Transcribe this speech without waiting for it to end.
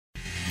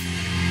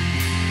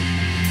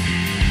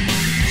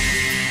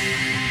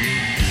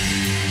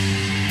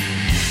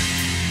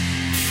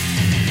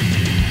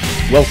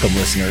Welcome,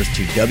 listeners,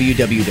 to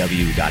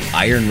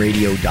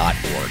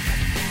www.ironradio.org,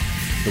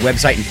 the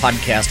website and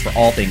podcast for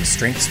all things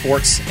strength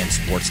sports and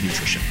sports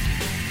nutrition.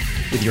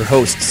 With your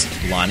hosts,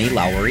 Lonnie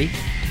Lowery.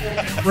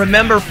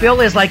 Remember,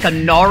 Phil is like a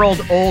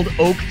gnarled old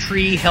oak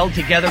tree held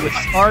together with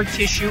scar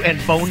tissue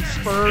and bone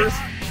spurs.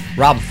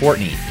 Rob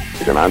Fortney.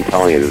 And I'm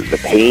telling you, the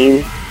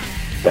pain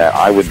that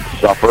I would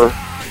suffer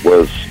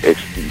was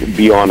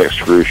beyond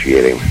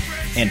excruciating.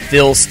 And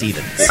Phil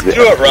Stevens. Do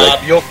it,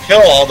 Rob. You'll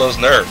kill all those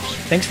nerves.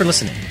 Thanks for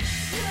listening.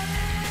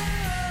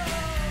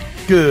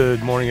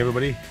 Good morning,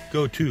 everybody.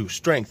 Go to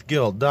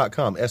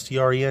strengthguild.com,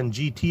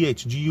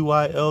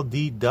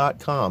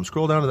 strengthguild.com.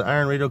 Scroll down to the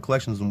Iron Radio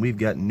collections, and we've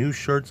got new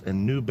shirts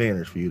and new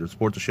banners for you to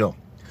support the show.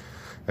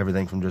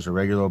 Everything from just a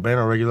regular old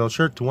banner, regular old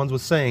shirt, to ones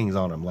with sayings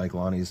on them, like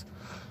Lonnie's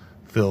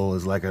Phil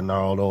is like a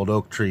gnarled old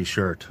oak tree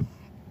shirt.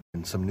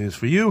 And some news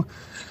for you.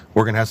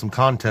 We're going to have some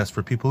contests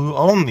for people who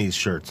own these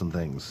shirts and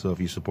things. So if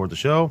you support the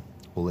show,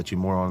 we'll let you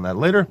more on that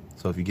later.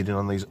 So if you get in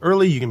on these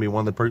early, you can be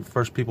one of the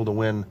first people to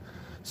win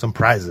some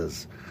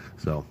prizes.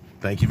 So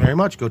thank you very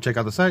much. Go check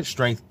out the site,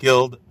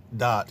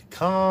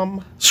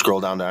 strengthguild.com. Scroll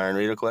down to Iron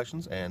Radio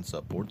Collections and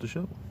support the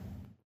show.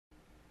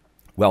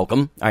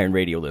 Welcome, Iron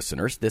Radio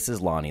listeners. This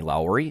is Lonnie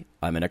Lowery.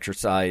 I'm an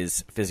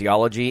exercise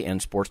physiology and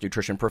sports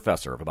nutrition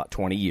professor of about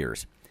 20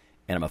 years,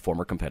 and I'm a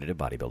former competitive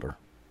bodybuilder.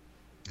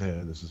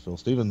 And this is Phil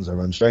Stevens. I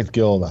run Strength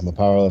Guild. I'm a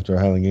powerlifter,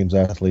 Highland Games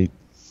athlete,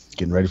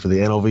 getting ready for the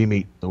NOV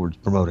meet that we're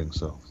promoting.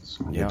 So it's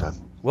a good time.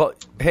 Well,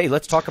 hey,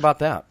 let's talk about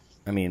that.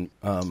 I mean,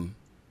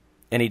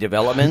 any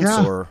developments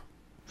or...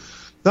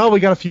 No,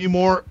 we got a few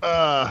more,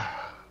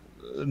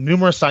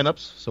 numerous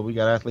signups. So we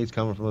got athletes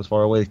coming from as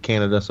far away as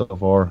Canada so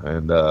far,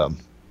 and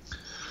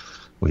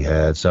we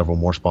had several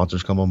more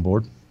sponsors come on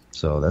board.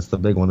 So that's the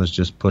big one, is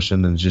just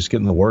pushing and just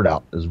getting the word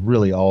out is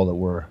really all that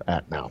we're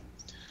at now.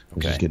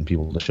 We're just getting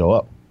people to show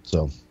up.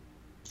 So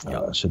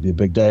it should be a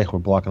big day. We're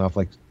blocking off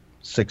like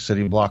 6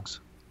 city blocks.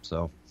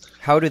 So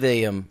how do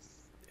they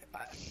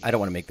I don't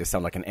want to make this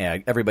sound like an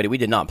ad. Everybody, we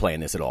did not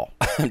plan this at all.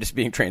 I'm just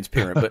being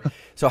transparent. But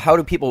so how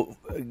do people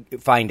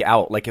find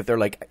out? Like if they're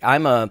like,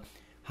 I'm a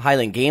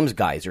Highland Games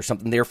guys or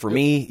something there for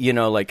me, you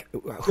know, like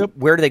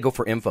where do they go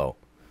for info?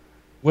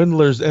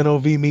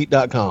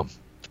 WindlersNOVmeet.com.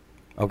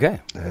 Okay.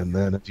 And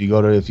then if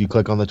you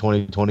click on the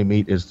 2020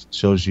 meet, it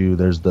shows you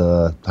there's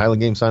the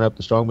Highland Games sign up,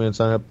 the Strongman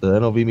sign up, the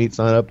NOV meet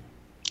sign up,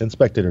 and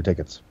spectator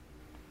tickets.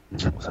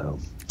 So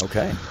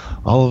okay.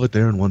 All of it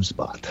there in one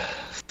spot.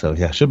 So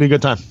yeah, should be a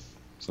good time.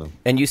 So.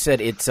 And you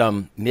said it's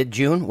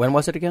mid-June. When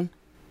was it again?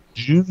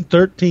 June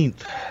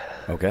 13th.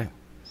 Okay.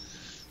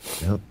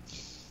 Yep.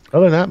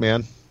 Other than that,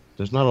 man,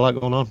 there's not a lot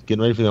going on.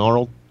 Getting ready for the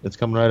Arnold. It's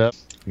coming right up.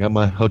 I got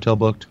my hotel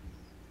booked.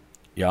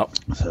 Yep.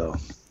 So.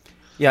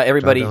 Yeah,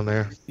 everybody. Down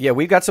there. Yeah,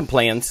 we've got some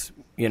plans.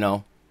 You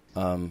know,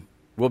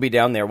 we'll be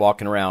down there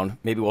walking around.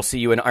 Maybe we'll see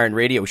you in an Iron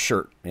Radio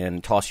shirt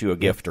and toss you a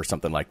gift or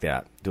something like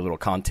that. Do a little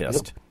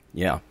contest. Yep.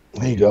 Yeah.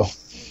 There you go.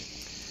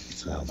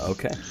 So.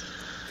 Okay.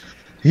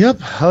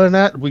 Yep. Other than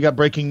that, we got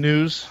breaking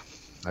news.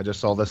 I just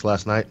saw this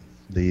last night.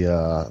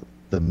 The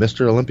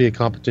Mr. Olympia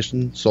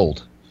competition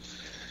sold.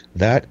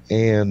 That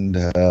and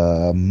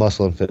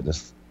Muscle and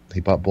Fitness. He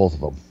bought both of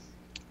them.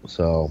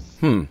 So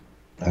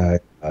a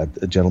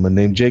gentleman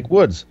named Jake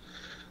Woods,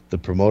 the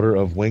promoter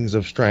of Wings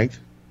of Strength,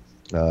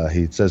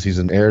 he says he's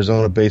an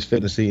Arizona-based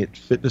fitness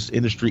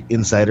industry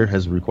insider,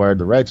 has acquired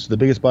the rights to the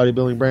biggest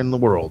bodybuilding brand in the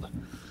world,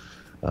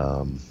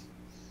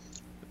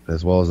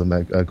 as well as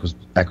the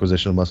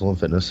acquisition of Muscle and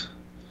Fitness.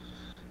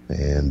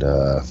 And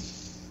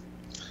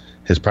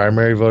his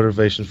primary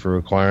motivation for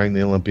acquiring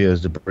the Olympia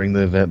is to bring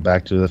the event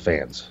back to the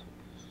fans.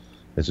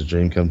 It's a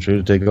dream come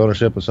true to take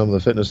ownership of some of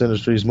the fitness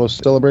industry's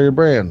most celebrated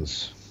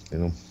brands. You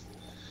know,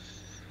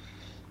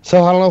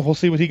 so I don't know. We'll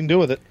see what he can do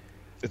with it.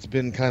 It's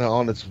been kind of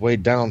on its way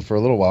down for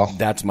a little while.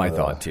 That's my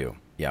thought too.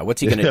 Yeah,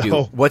 what's he going to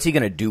do? What's he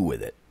going to do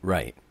with it?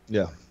 Right.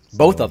 Yeah.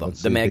 Both of them.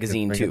 The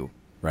magazine too.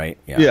 Right.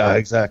 Yeah.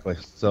 Exactly.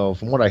 So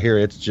from what I hear,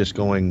 it's just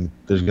going.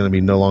 There's going to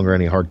be no longer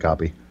any hard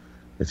copy.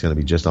 It's going to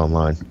be just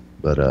online.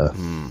 But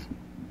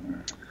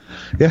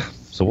yeah.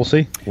 So we'll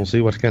see. We'll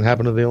see what can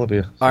happen to the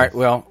Olympia. All right.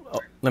 Well,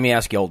 let me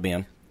ask you, old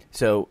man.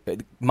 So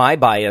my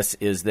bias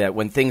is that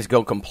when things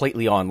go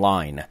completely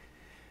online,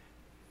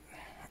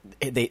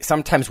 they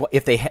sometimes,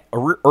 if they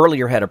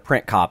earlier had a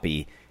print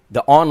copy,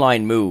 the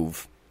online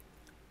move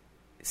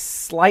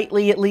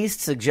slightly at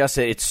least suggests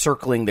that it's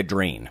circling the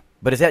drain.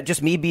 But is that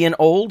just me being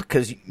old?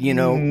 Because, you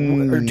know,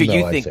 or do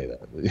you think I'd say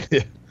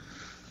that.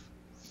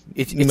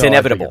 it's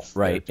inevitable,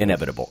 right?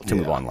 Inevitable to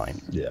move online.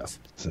 Yeah.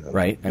 So,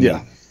 right? I mean,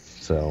 mean,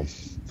 so,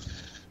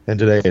 and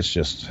today it's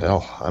just,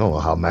 hell, I don't know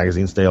how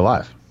magazines stay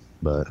alive,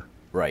 but.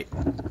 Right.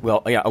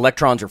 Well, yeah,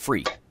 electrons are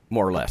free,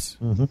 more or less,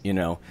 you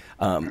know.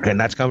 And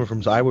that's coming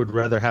from, I would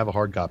rather have a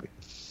hard copy,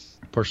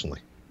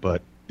 personally.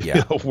 But yeah,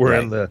 you know, we're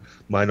in the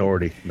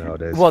minority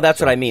nowadays. Well, that's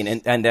what I mean,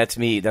 and that's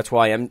me. That's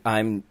why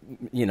I'm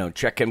you know,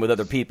 checking with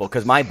other people,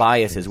 because my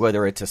bias is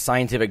whether it's a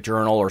scientific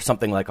journal or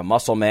something like a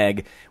Muscle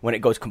Mag, when it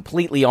goes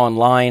completely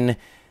online,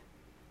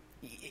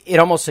 it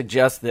almost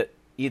suggests that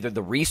either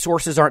the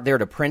resources aren't there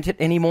to print it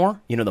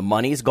anymore, the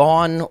money's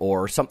gone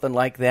or something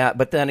like that.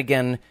 But then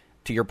again,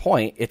 to your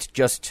point, it's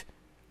just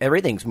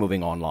everything's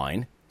moving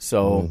online.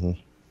 So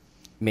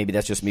maybe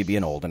that's just me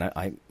being old, and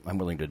I'm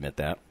willing to admit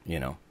that,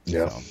 Yeah.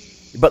 So.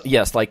 But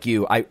yes, like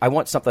you, I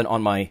want something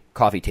on my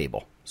coffee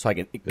table so I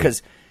can,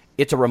 because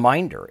it's a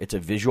reminder. It's a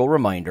visual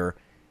reminder.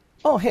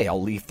 Oh, hey,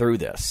 I'll leaf through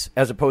this,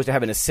 as opposed to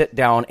having to sit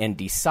down and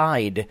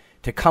decide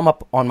to come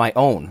up on my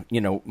own,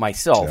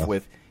 myself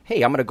with,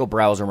 hey, I'm going to go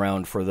browse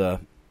around for the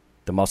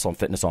Muscle and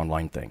Fitness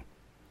Online thing.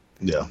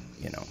 Yeah.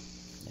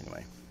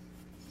 Anyway.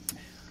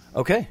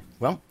 Okay,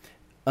 well,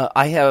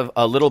 I have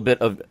a little bit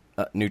of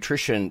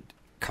nutrition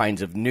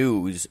kinds of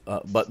news,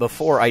 but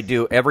before I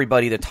do,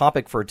 everybody, the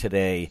topic for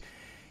today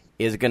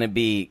is going to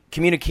be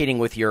communicating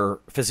with your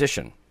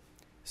physician.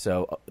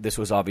 So this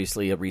was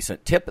obviously a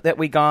recent tip that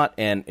we got,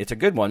 and it's a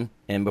good one.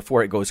 And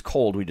before it goes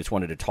cold, we just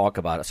wanted to talk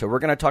about it. So we're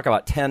going to talk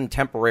about 10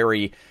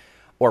 temporary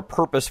or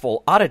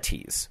purposeful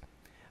oddities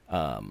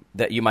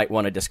that you might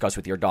want to discuss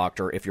with your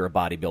doctor if you're a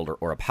bodybuilder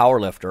or a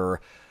powerlifter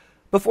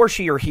before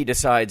she or he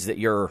decides that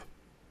you're,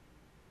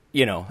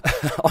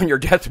 on your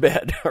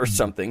deathbed or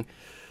something.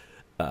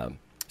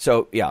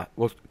 So, yeah,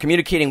 well,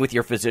 communicating with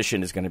your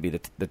physician is going to be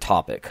the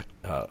topic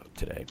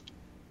today.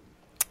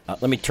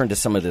 Let me turn to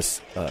some of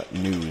this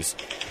news.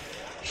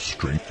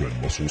 Strength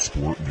and muscle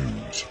sport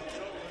news.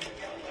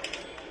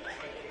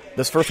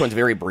 This first one's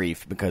very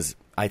brief because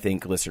I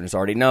think listeners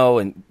already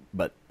know,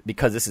 but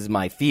because this is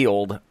my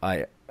field,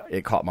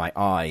 it caught my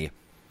eye.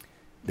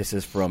 This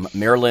is from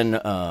Marilyn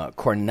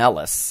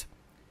Cornelis,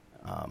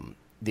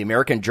 the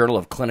American Journal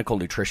of Clinical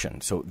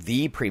Nutrition, so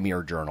the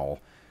premier journal.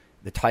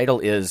 The title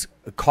is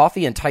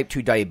Coffee and Type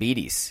 2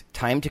 Diabetes,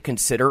 Time to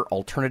Consider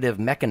Alternative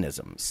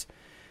Mechanisms.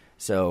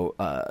 So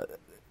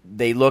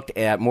they looked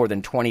at more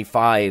than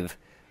 25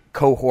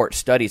 cohort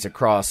studies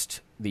across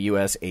the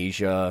U.S.,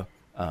 Asia,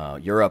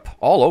 Europe,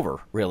 all over,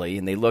 really,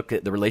 and they looked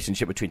at the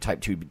relationship between type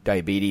 2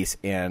 diabetes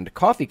and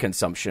coffee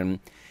consumption,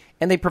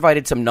 and they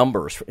provided some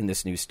numbers in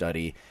this new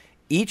study.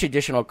 Each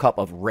additional cup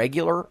of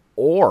regular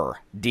or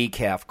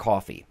decaf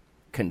coffee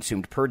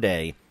consumed per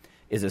day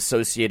is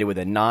associated with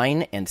a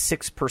 9 and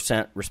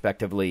 6%,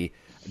 respectively,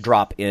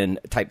 drop in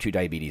type 2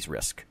 diabetes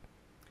risk.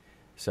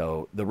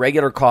 So the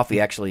regular coffee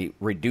actually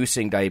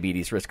reducing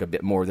diabetes risk a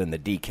bit more than the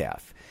decaf.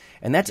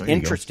 And that's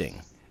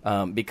interesting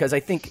because I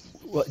think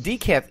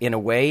decaf, in a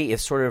way,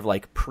 is sort of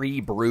like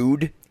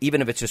pre-brewed,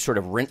 even if it's just sort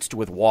of rinsed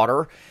with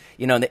water,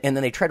 and then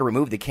they try to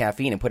remove the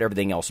caffeine and put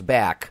everything else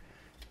back.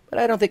 But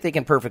I don't think they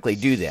can perfectly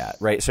do that,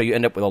 right? So you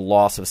end up with a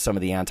loss of some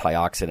of the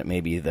antioxidant,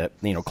 maybe the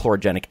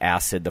chlorogenic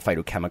acid, the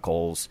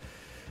phytochemicals.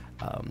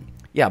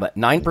 But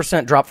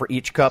 9% drop for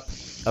each cup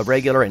of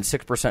regular and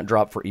 6%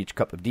 drop for each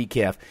cup of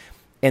decaf.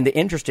 And the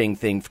interesting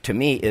thing to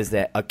me is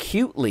that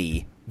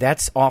acutely,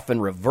 that's often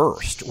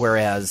reversed,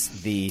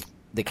 whereas the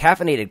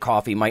caffeinated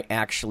coffee might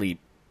actually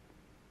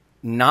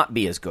not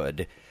be as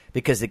good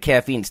because the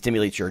caffeine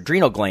stimulates your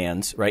adrenal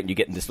glands, right? And you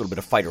get in this little bit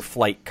of fight or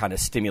flight kind of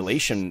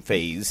stimulation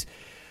phase,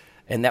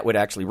 and that would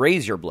actually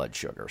raise your blood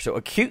sugar. So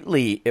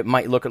acutely, it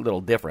might look a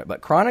little different,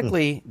 but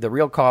chronically, the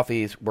real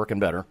coffee is working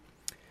better.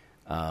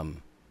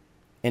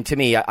 And to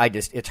me,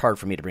 it's hard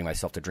for me to bring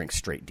myself to drink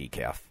straight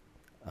decaf,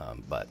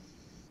 but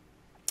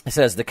it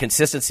says the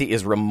consistency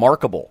is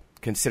remarkable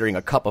considering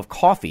a cup of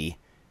coffee,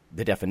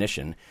 the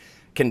definition,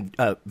 can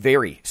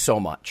vary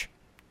so much,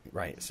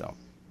 right? So,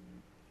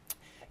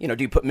 do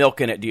you put milk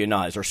in it? Do you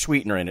not? Is there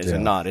sweetener in it? Is it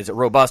not? Is it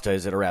Robusta?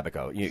 Is it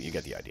Arabica? You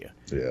get the idea.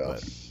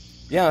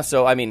 Yeah.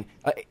 So, I mean,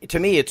 to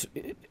me, it's,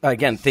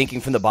 again,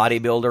 thinking from the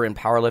bodybuilder and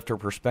powerlifter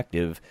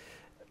perspective,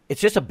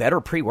 it's just a better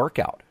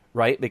pre-workout,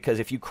 right? Because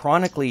if you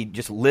chronically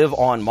just live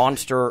on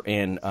Monster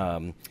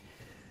and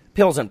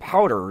pills and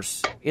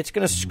powders, it's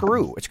going to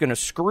screw. It's going to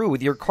screw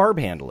with your carb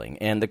handling,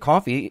 and the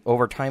coffee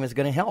over time is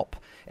going to help.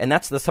 And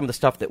that's some of the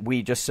stuff that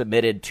we just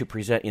submitted to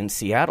present in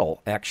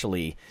Seattle,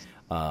 actually,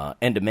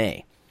 end of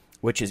May,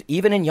 which is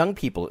even in young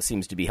people, it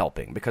seems to be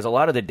helping because a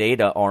lot of the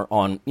data are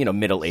on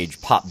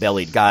middle-aged,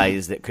 pot-bellied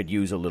guys that could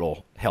use a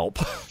little help.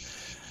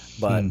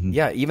 But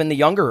even the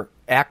younger,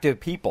 active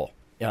people,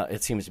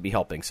 it seems to be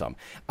helping some.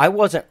 I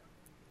wasn't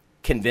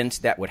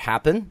convinced that would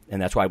happen,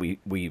 and that's why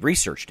we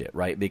researched it,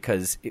 right?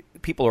 Because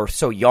people are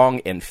so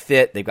young and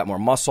fit, they've got more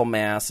muscle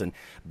mass and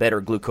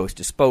better glucose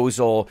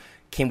disposal.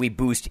 Can we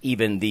boost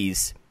even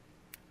these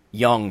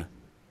young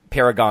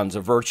paragons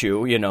of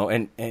virtue,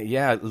 and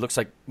it looks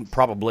like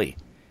probably.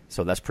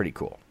 So that's pretty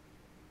cool.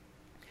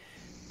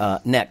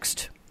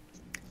 Next,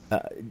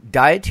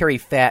 dietary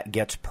fat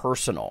gets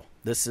personal.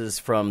 This is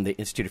from the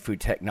Institute of Food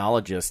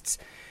Technologists.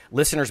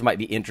 Listeners might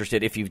be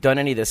interested if you've done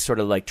any of this sort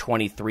of like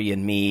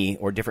 23andMe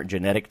or different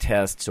genetic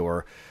tests,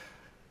 or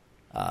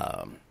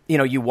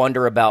you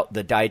wonder about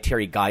the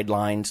dietary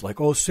guidelines, like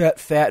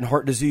fat and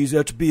heart disease,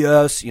 that's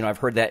BS. I've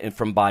heard that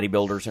from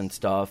bodybuilders and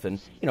stuff, and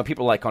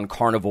people like on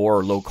carnivore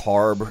or low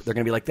carb, they're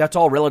going to be like, that's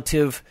all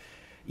relative.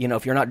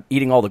 If you're not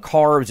eating all the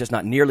carbs, it's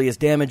not nearly as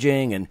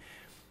damaging. And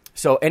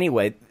so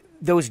anyway,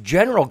 those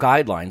general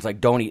guidelines, like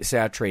don't eat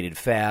saturated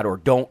fat or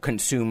don't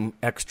consume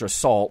extra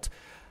salt,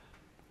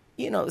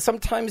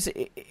 sometimes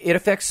it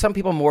affects some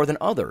people more than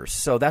others.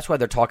 So that's why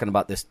they're talking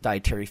about this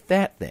dietary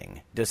fat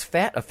thing. Does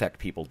fat affect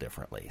people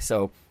differently?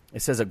 So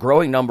it says a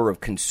growing number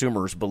of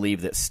consumers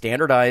believe that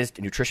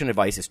standardized nutrition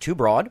advice is too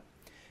broad.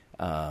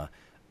 A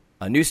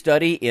new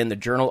study in the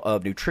Journal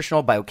of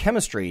Nutritional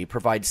Biochemistry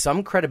provides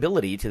some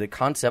credibility to the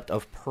concept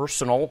of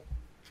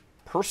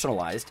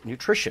personalized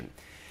nutrition.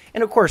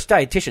 And, of course,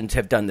 dietitians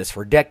have done this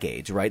for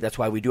decades, right? That's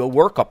why we do a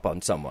workup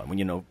on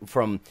someone,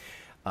 from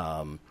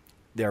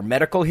their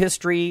medical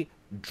history,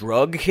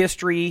 drug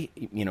history,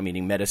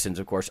 meaning medicines,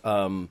 of course,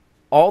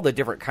 all the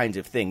different kinds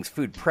of things,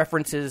 food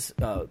preferences.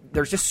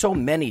 There's just so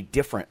many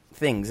different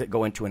things that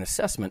go into an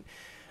assessment,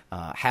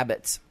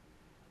 habits.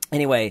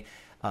 Anyway,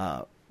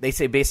 they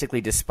say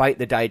basically despite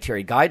the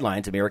dietary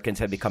guidelines, Americans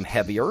have become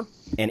heavier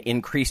and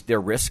increased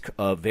their risk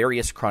of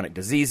various chronic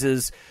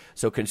diseases.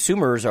 So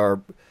consumers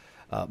are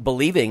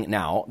believing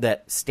now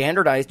that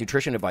standardized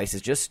nutrition advice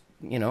is just,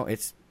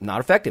 it's not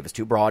effective. It's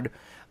too broad.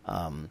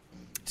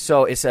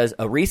 So it says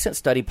a recent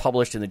study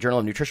published in the Journal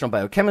of Nutritional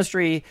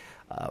Biochemistry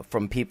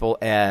from people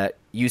at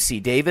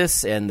UC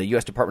Davis and the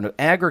U.S. Department of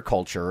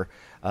Agriculture,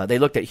 they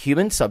looked at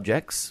human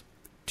subjects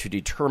to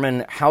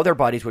determine how their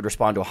bodies would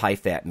respond to a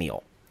high-fat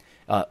meal.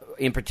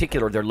 In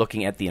particular, they're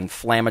looking at the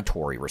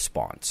inflammatory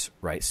response,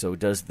 right? So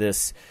does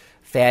this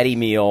fatty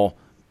meal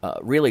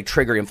really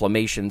trigger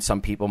inflammation,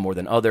 some people more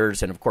than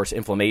others? And, of course,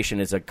 inflammation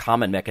is a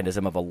common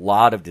mechanism of a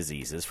lot of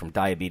diseases, from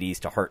diabetes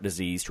to heart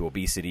disease to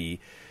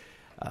obesity.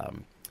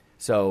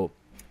 So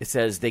it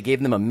says they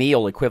gave them a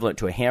meal equivalent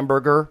to a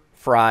hamburger,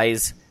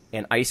 fries,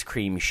 and ice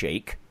cream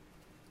shake.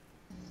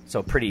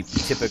 So pretty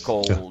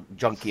typical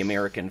junky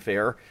American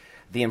fare.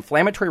 The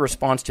inflammatory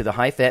response to the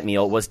high-fat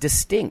meal was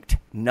distinct.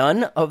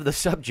 None of the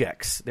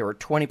subjects, there were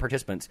 20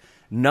 participants,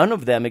 none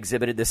of them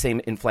exhibited the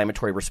same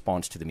inflammatory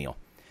response to the meal.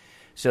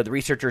 So the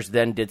researchers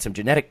then did some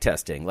genetic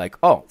testing,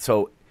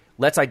 so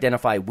let's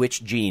identify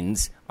which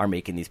genes are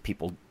making these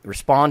people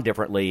respond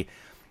differently.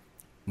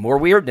 More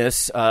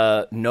weirdness,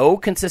 no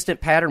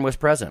consistent pattern was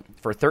present.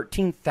 For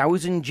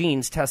 13,000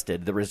 genes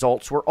tested, the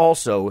results were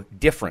also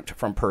different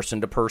from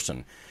person to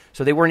person.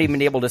 So they weren't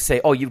even able to say,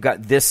 you've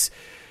got this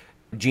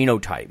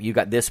genotype, you've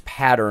got this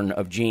pattern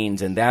of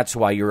genes, and that's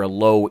why you're a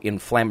low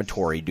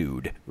inflammatory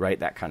dude, right?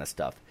 That kind of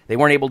stuff. They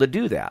weren't able to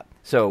do that.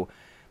 So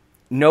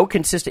no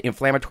consistent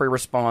inflammatory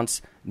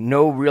response,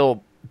 no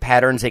real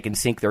patterns they can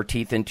sink their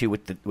teeth into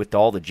with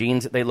all the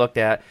genes that they looked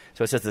at.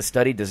 So it says the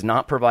study does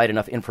not provide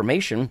enough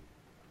information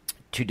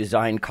to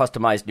design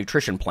customized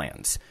nutrition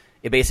plans.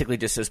 It basically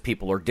just says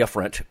people are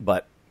different,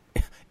 but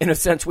in a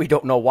sense, we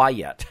don't know why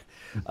yet.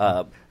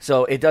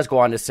 So it does go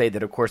on to say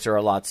that, of course, there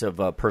are lots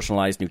of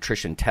personalized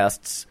nutrition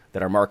tests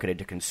that are marketed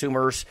to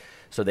consumers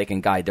so they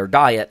can guide their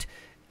diet.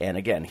 And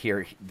again,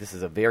 here, this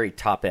is a very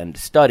top-end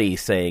study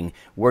saying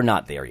we're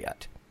not there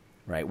yet,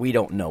 right? We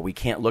don't know. We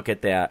can't look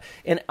at that.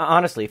 And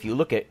honestly, if you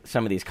look at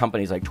some of these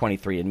companies like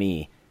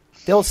 23andMe,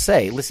 they'll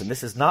say, listen,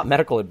 this is not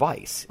medical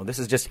advice. This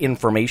is just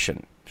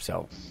information.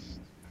 So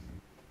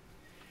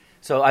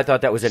I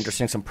thought that was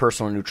interesting, some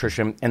personal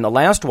nutrition. And the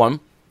last one,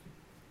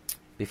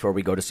 before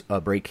we go to a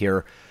break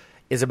here,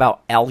 is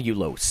about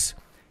allulose.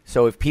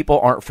 So if people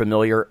aren't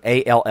familiar,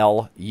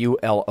 ALLULOSE.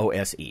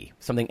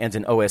 Something ends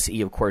in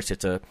OSE, of course,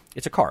 it's a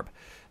carb.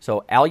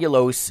 So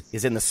allulose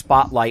is in the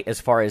spotlight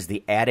as far as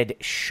the added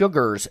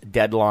sugars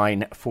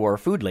deadline for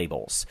food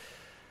labels.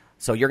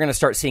 So you're going to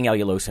start seeing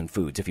allulose in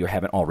foods if you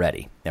haven't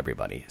already,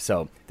 everybody.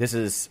 So this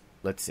is,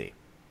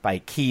 by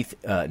Keith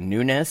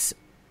Nunes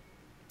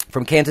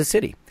from Kansas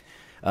City.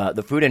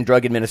 The Food and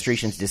Drug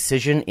Administration's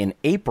decision in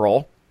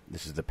April,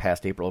 this is the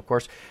past April, of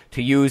course,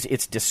 to use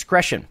its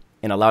discretion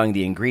in allowing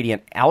the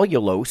ingredient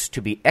allulose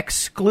to be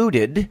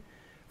excluded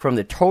from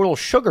the total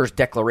sugars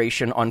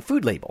declaration on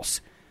food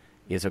labels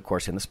is, of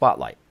course, in the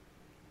spotlight.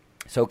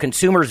 So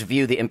consumers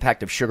view the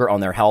impact of sugar on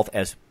their health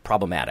as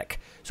problematic.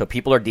 So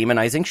people are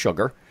demonizing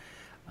sugar.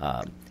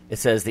 It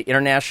says the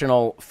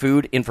International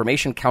Food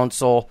Information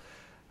Council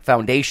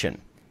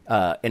Foundation,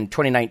 in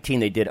 2019,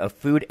 they did a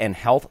food and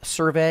health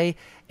survey,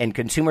 and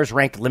consumers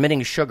ranked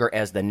limiting sugar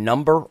as the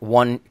number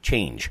one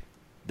change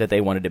that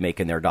they wanted to make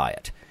in their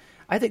diet.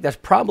 I think that's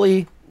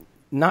probably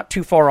not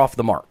too far off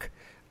the mark.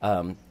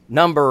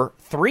 Number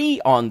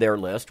 3 on their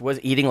list was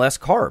eating less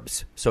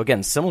carbs. So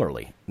again,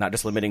 similarly, not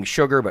just limiting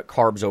sugar, but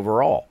carbs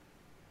overall.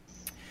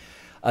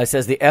 It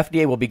says the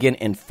FDA will begin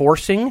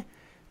enforcing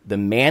the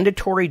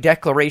mandatory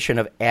declaration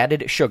of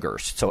added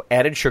sugars. So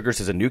added sugars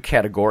is a new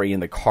category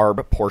in the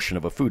carb portion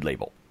of a food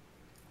label.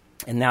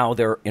 And now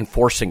they're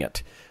enforcing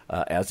it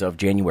as of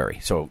January.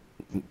 So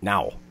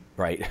now,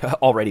 right,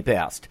 already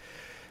passed.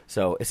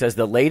 So it says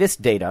the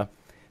latest data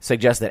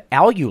suggests that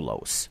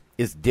allulose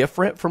is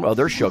different from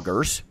other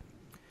sugars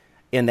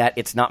in that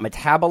it's not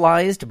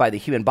metabolized by the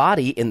human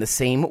body in the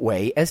same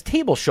way as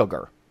table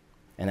sugar.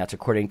 And that's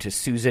according to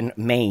Susan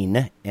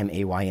Mayne,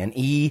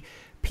 M-A-Y-N-E,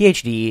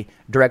 PhD,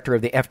 director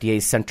of the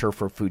FDA's Center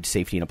for Food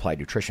Safety and Applied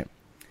Nutrition.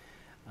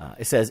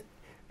 It says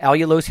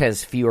allulose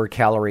has fewer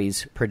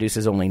calories,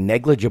 produces only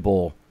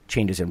negligible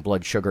changes in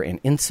blood sugar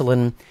and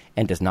insulin,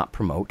 and does not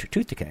promote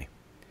tooth decay.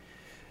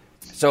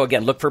 So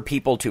again, look for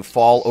people to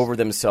fall over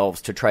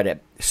themselves to try to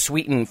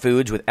sweeten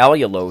foods with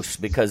allulose,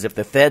 because if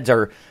the feds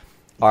are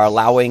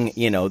allowing,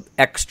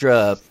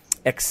 extra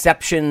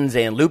exceptions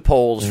and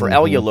loopholes for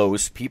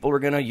allulose, people are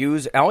going to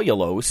use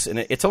allulose, and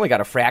it's only got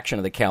a fraction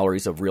of the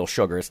calories of real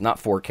sugar. It's not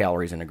 4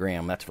 calories in a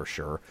gram, that's for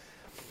sure.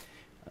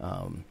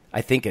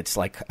 I think it's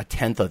like a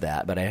tenth of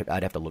that, but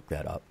I'd have to look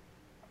that up.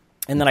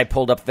 And then I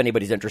pulled up, if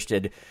anybody's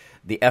interested,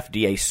 the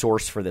FDA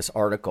source for this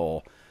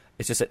article.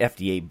 It's just an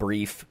FDA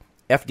brief.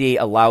 FDA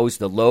allows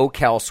the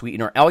low-cal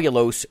sweetener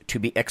allulose to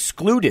be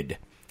excluded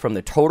from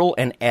the total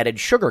and added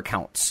sugar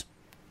counts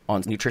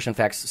on nutrition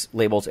facts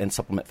labels and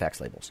supplement facts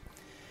labels.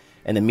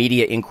 And the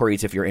media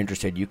inquiries, if you're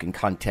interested, you can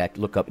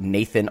look up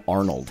Nathan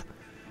Arnold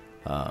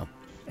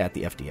at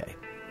the FDA.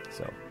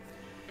 So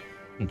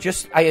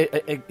I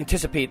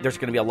anticipate there's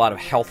going to be a lot of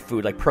health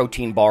food, like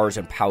protein bars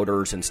and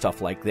powders and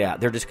stuff like that.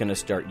 They're just going to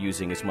start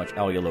using as much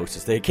allulose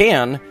as they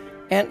can.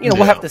 And,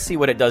 we'll have to see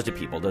what it does to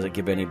people. Does it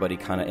give anybody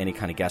any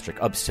kind of gastric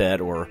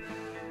upset, or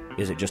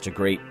is it just a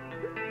great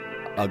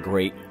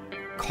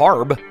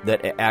carb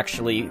that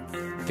actually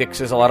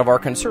fixes a lot of our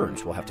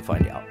concerns? We'll have to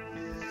find out.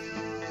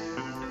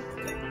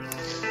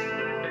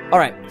 All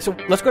right, so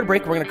let's go to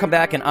break. We're going to come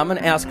back, and I'm going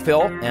to ask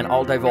Phil, and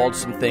I'll divulge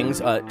some things.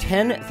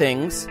 10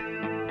 things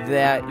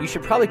that you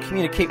should probably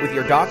communicate with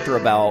your doctor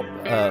about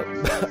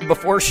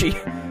before she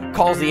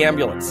calls the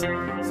ambulance.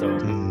 So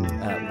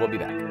we'll be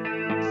back.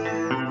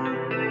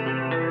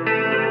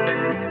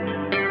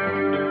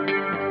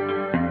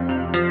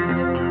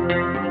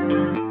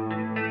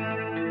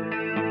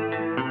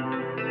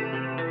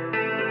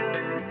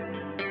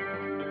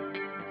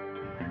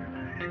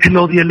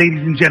 Hello there,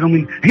 ladies and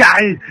gentlemen. Yeah,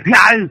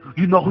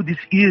 you know who this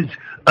is.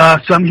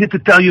 So I'm here to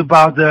tell you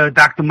about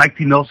Dr. Mike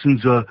T.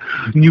 Nelson's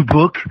new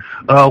book,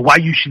 Why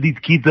You Should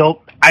Eat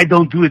Keto. I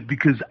don't do it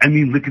because,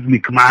 look at me.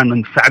 Come on,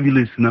 I'm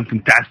fabulous and I'm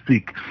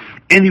fantastic.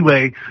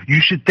 Anyway,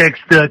 you should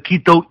text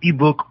Keto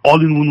ebook,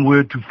 all in one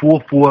word, to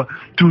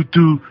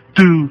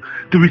 44222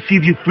 to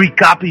receive your free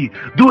copy.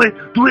 Do it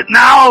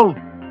now!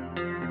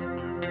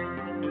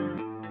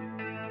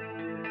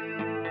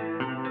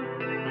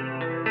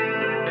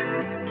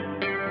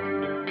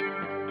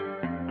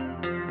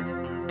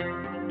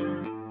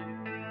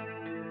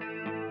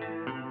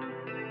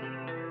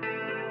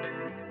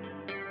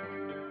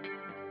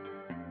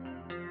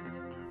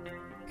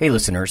 Hey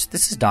listeners,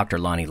 this is Dr.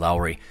 Lonnie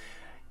Lowry.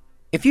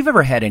 If you've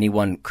ever had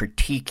anyone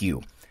critique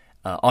you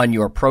on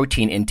your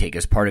protein intake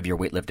as part of your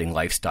weightlifting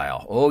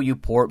lifestyle, oh, you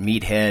poor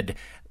meathead,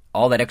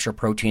 all that extra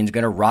protein is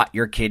going to rot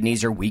your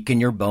kidneys or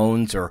weaken your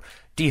bones or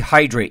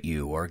dehydrate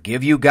you or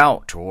give you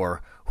gout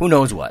or who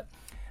knows what.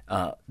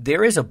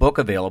 There is a book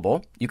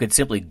available. You can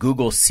simply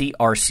Google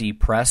CRC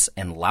Press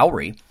and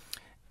Lowry.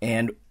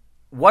 And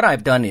what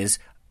I've done is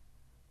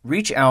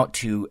reach out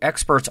to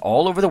experts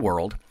all over the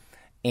world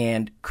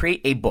and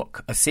create a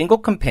book, a single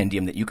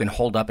compendium that you can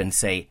hold up and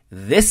say,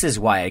 this is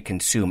why I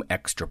consume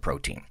extra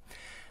protein.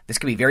 This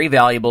can be very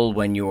valuable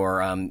when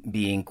you're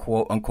being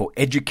quote-unquote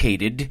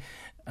educated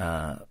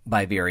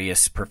by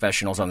various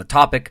professionals on the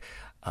topic.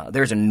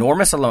 There's an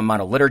enormous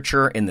amount of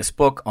literature in this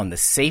book on the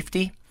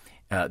safety,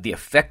 the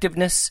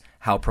effectiveness,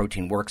 how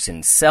protein works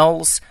in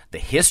cells, the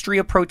history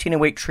of protein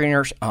and weight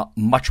trainers,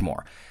 much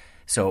more.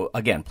 So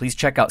again, please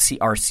check out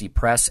CRC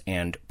Press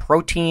and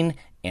Protein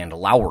and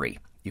Lowry.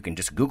 You can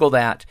just Google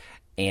that,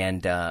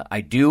 and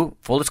I do,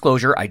 full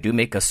disclosure, I do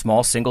make a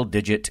small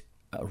single-digit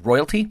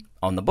royalty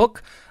on the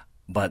book,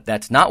 but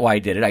that's not why I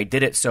did it. I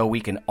did it so we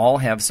can all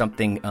have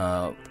something,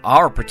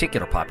 our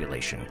particular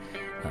population,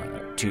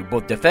 to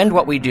both defend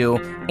what we do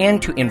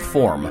and to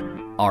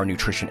inform our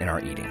nutrition and our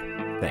eating.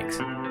 Thanks.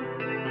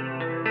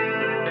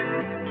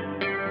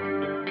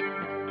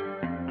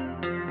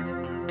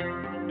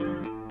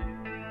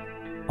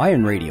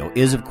 Iron Radio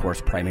is, of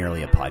course,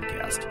 primarily a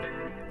podcast.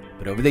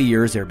 But over the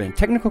years, there have been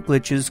technical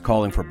glitches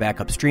calling for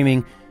backup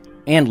streaming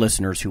and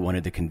listeners who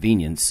wanted the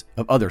convenience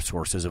of other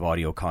sources of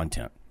audio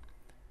content.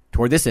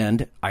 Toward this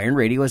end, Iron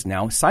Radio is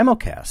now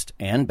simulcast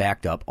and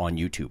backed up on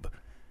YouTube.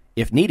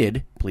 If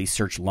needed, please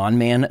search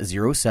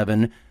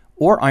Lawnman07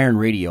 or Iron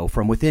Radio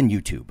from within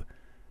YouTube.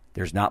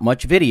 There's not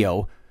much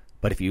video,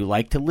 but if you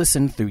like to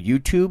listen through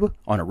YouTube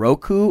on a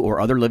Roku or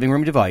other living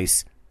room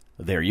device,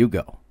 there you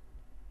go.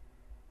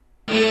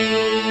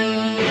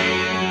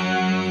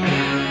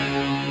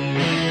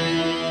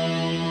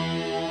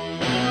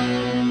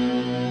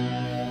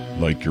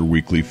 Like your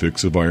weekly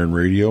fix of Iron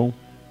Radio?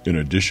 In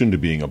addition to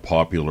being a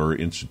popular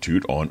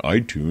institute on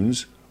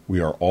iTunes, we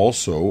are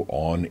also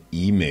on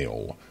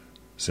email.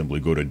 Simply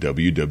go to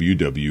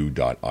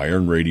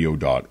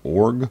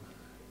www.ironradio.org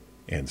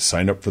and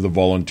sign up for the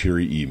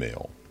voluntary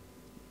email.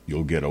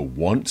 You'll get a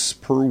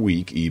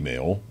once-per-week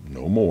email,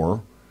 no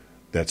more,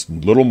 that's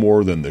little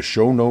more than the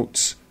show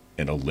notes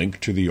and a link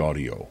to the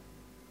audio.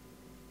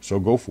 So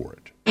go for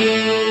it.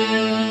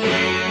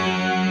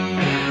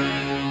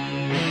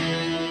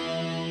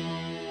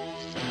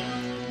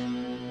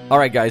 All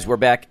right, guys, we're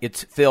back.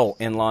 It's Phil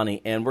and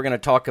Lonnie, and we're going to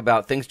talk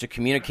about things to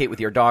communicate with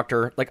your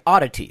doctor, like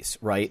oddities,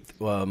 right?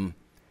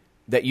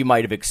 that you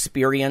might have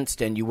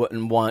experienced, and you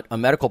wouldn't want a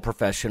medical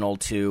professional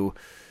to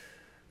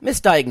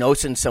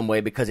misdiagnose in some way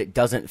because it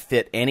doesn't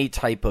fit any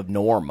type of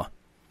norm.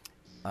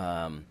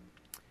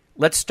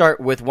 Let's start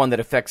with one that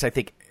affects, I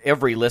think,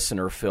 every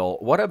listener, Phil.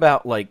 What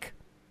about, like,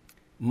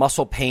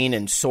 muscle pain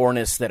and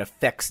soreness that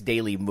affects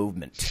daily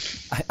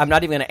movement? I'm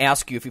not even going to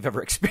ask you if you've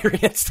ever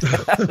experienced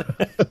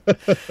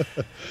that.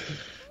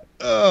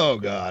 Oh,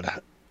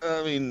 God.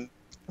 I mean,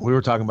 we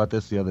were talking about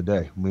this the other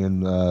day, me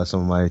and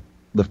some of my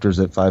lifters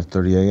at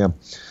 5:30 a.m.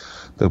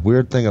 The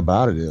weird thing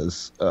about it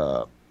is,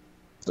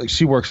 like,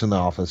 she works in the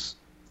office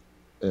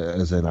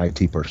as an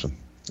IT person.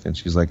 And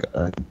she's like,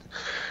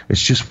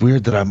 it's just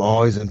weird that I'm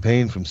always in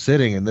pain from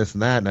sitting and this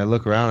and that. And I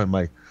look around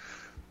and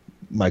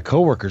my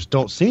coworkers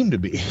don't seem to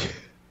be.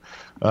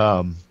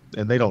 And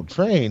they don't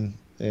train.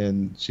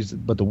 And she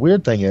said, but the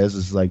weird thing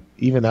is like,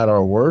 even at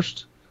our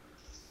worst,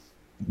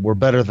 we're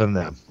better than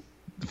them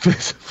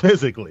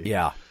physically.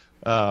 Yeah.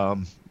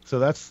 So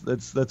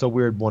that's a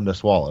weird one to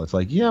swallow. It's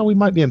like, yeah, we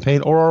might be in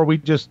pain, or are we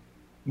just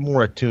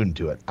more attuned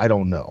to it? I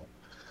don't know.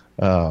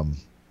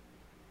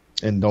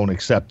 And don't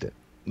accept it.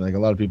 Like a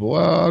lot of people,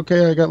 well,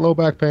 okay, I got low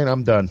back pain,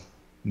 I'm done.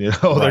 You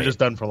know, they're just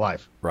done for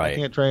life. Right. I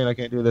can't train, I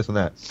can't do this and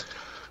that.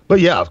 But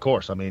yeah, of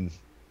course. I mean,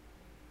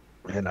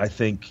 and I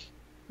think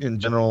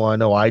in general, I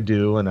know I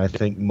do, and I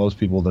think most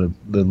people that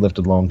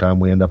lifted a long time,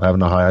 we end up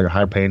having a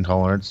higher pain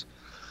tolerance.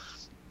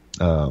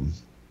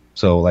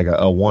 So like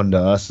a 1 to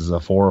us is a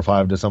 4 or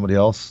 5 to somebody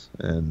else,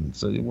 and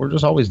so we're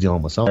just always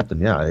dealing with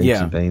something. Aches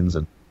and pains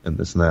and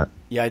this and that.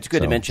 Yeah, it's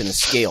good to mention a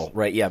scale,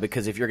 right? Yeah,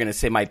 because if you're going to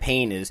say my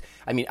pain is,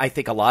 I mean, I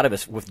think a lot of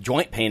us with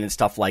joint pain and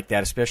stuff like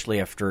that,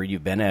 especially after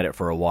you've been at it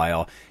for a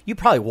while, you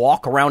probably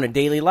walk around in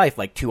daily life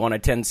like 2 on a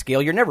 10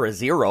 scale. You're never a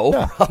 0,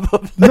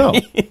 probably.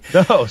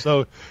 No.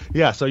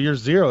 So your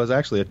 0 is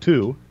actually a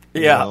 2.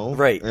 Yeah,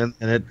 right. And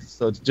it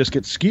just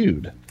gets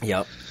skewed.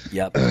 Yep.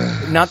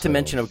 Not to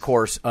mention, of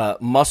course,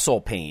 muscle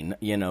pain,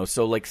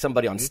 so like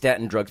somebody on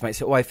statin drugs might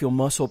say, oh, I feel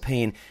muscle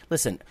pain.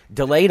 Listen,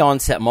 delayed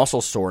onset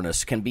muscle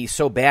soreness can be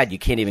so bad you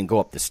can't even go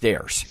up the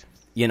stairs.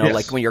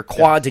 Like when your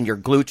quads and your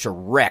glutes are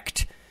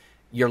wrecked,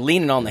 you're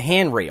leaning on the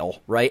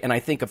handrail, right? And I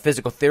think a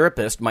physical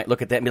therapist might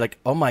look at that and be like,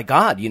 oh my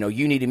God, you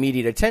need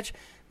immediate attention.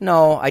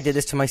 No, I did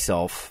this to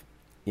myself,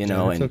 it's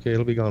okay.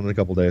 It'll be gone in a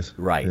couple days.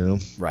 Right,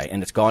 right.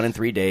 And it's gone in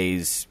 3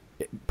 days.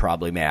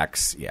 Probably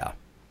max, yeah.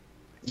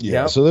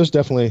 So there's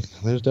definitely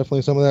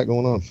some of that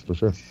going on for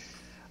sure.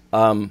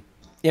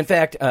 In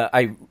fact,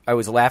 I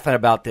was laughing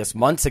about this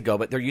months ago,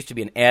 but there used to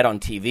be an ad on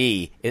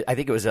TV. I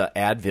think it was an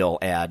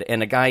Advil ad,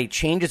 and a guy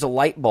changes a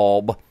light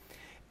bulb,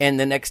 and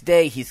the next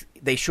day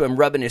they show him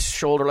rubbing his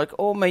shoulder like,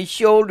 oh, my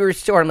shoulder's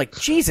sore. I'm like,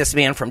 Jesus,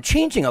 man, from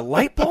changing a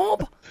light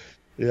bulb?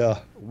 Yeah.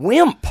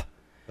 Wimp.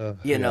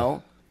 You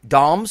know?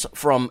 DOMS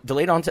from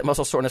delayed onset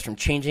muscle soreness from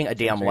changing a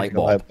damn light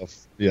bulb.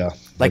 Yeah.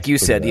 Like you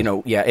said,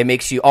 it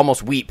makes you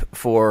almost weep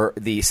for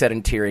the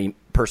sedentary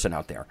person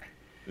out there.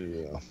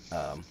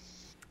 Yeah.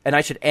 And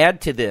I should add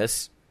to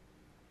this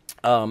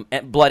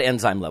blood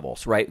enzyme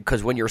levels, right?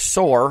 Because when you're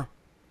sore,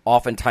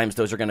 oftentimes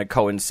those are going to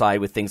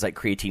coincide with things like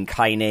creatine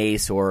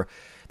kinase, or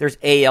there's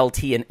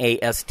ALT and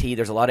AST.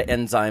 There's a lot of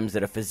enzymes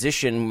that a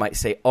physician might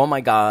say, oh,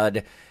 my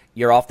God,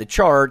 you're off the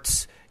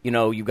charts.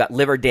 You've got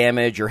liver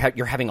damage, you're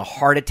having a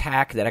heart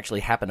attack. That actually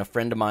happened to a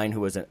friend of mine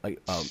who was a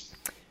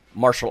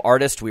martial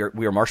artist. We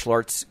were martial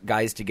arts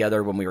guys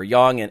together when we were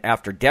young, and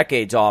after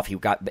decades off, he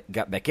got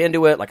back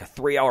into it, like a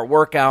 3-hour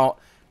workout.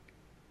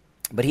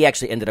 But he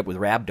actually ended up with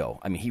rhabdo.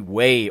 I mean, he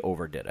way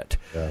overdid it.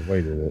 Yeah,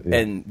 way did it. Yeah.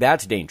 And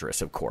that's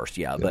dangerous, of course,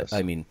 yeah. Yes. But,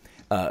 I mean,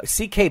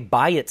 CK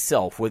by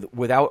itself,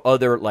 without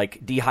other,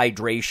 like,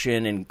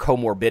 dehydration and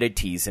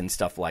comorbidities and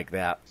stuff like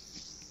that,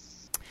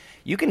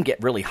 you can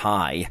get really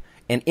high.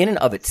 And in and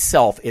of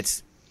itself,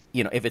 it's,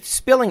 if it's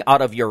spilling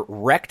out of your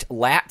wrecked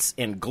lats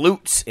and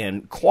glutes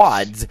and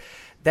quads,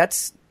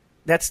 that's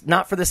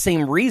not for the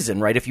same reason,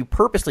 right? If you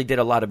purposely did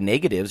a lot of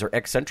negatives or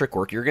eccentric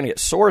work, you're going to get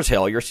sore as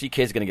hell. Your CK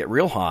is going to get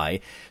real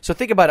high. So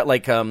think about it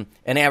like an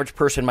average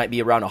person might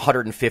be around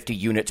 150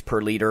 units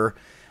per liter.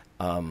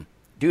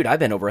 Dude, I've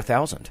been over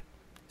 1,000.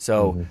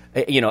 So,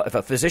 if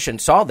a physician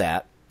saw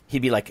that,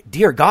 he'd be like,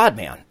 dear God,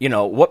 man,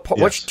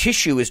 what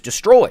tissue is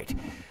destroyed?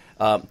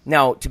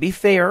 Now, to be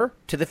fair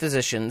to the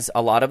physicians,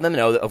 a lot of them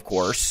know that, of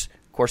course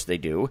they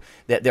do,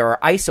 that there are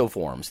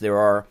isoforms. There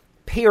are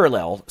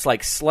parallel,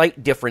 like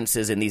slight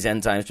differences in these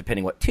enzymes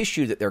depending what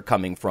tissue that they're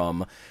coming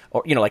from,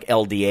 or, like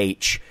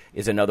LDH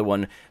is another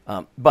one.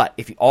 But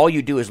if all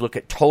you do is look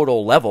at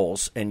total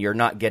levels and you're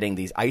not getting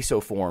these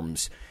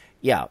isoforms,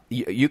 yeah,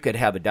 you could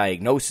have a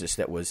diagnosis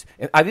that was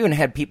 – I've even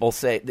had people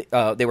say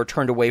they were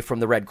turned away from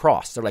the Red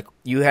Cross. They're like,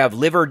 you have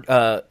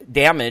liver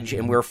damage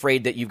and we're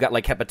afraid that you've got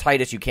like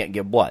hepatitis, you can't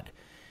give blood.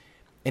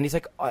 And he's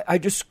like, I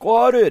just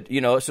squatted,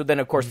 So then,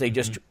 of course,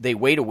 they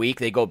wait a week,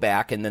 they go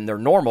back, and then they're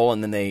normal,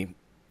 and then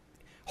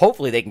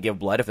hopefully they can give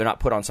blood if they're not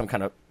put on some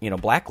kind of,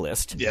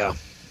 blacklist. Yeah.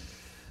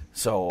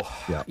 So,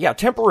 yeah,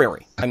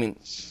 temporary. I mean,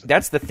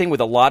 that's the thing with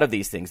a lot of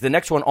these things. The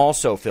next one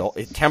also, Phil,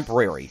 is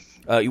temporary.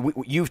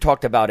 You've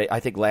talked about it,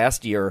 I think,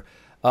 last year.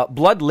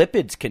 Blood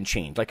lipids can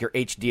change, like your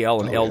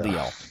HDL and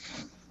LDL.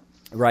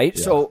 right?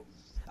 Yeah. So,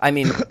 I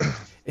mean,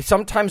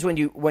 sometimes when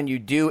you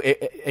do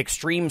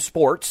extreme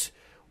sports,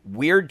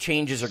 weird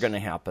changes are going to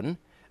happen.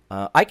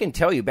 I can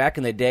tell you back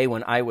in the day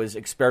when I was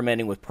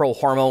experimenting with pro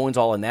hormones,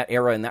 all in that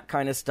era and that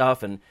kind of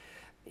stuff, and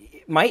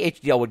my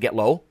HDL would get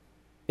low.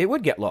 It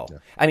would get low. Yeah.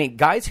 I mean,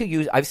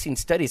 I've seen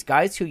studies,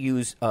 guys who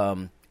use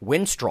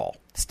Winstrol,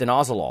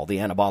 stanozolol, the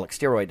anabolic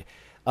steroid,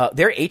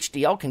 their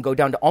HDL can go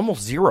down to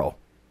almost zero.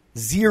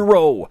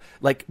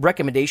 Like,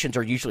 recommendations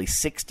are usually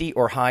 60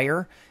 or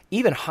higher.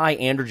 Even high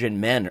androgen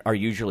men are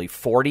usually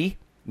 40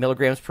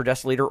 milligrams per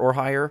deciliter or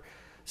higher.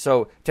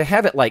 So to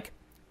have it like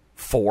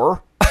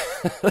 4,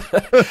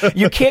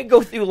 you can't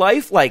go through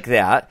life like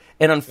that.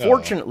 And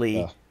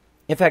unfortunately,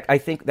 in fact, I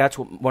think that's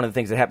one of the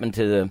things that happened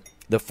to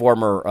the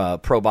former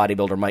pro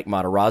bodybuilder Mike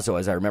Matarazzo.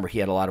 As I remember, he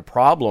had a lot of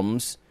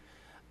problems,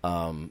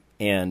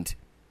 and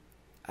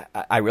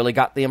I really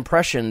got the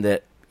impression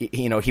that,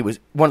 you know, he was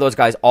one of those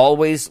guys,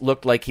 always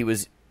looked like he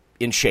was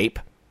in shape,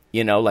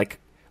 you know, like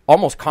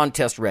almost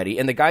contest ready.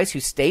 And the guys who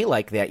stay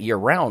like that year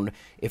round,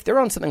 if they're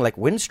on something like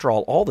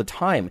Winstrol all the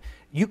time,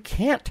 you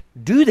can't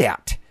do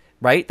that.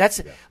 Right? That's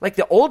like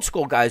the old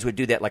school guys would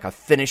do that, like a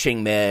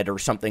finishing med or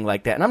something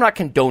like that. And I'm not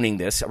condoning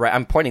this, right?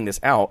 I'm pointing this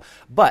out,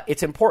 but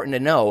it's important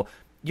to know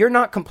you're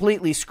not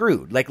completely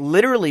screwed. Like,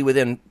 literally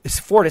within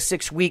 4 to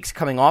 6 weeks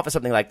coming off of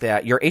something like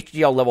that, your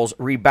HDL levels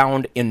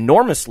rebound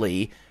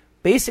enormously,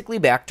 basically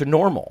back to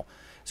normal.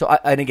 So,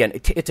 and again,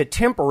 it's a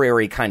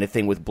temporary kind of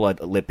thing with blood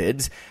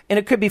lipids, and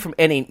it could be from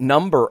any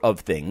number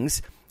of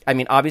things. I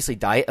mean, obviously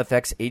diet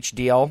affects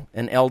HDL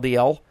and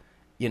LDL,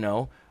 you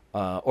know.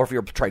 Or if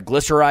your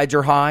triglycerides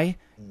are high,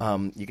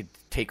 you could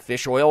take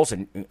fish oils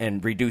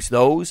and reduce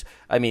those.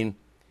 I mean,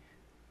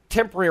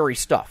 temporary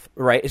stuff,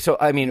 right? So,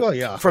 I mean,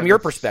 from your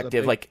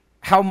perspective, like,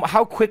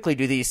 how quickly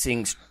do these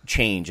things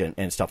change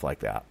and stuff like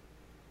that?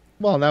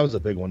 Well, that was a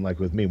big one. Like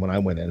with me, when I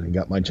went in and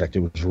got mine checked, it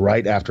was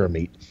right after a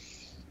meet.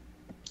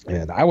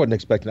 And I wasn't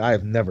expecting, I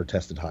have never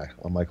tested high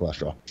on my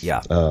cholesterol.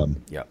 Yeah.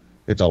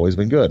 It's always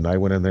been good. And I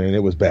went in there and it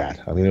was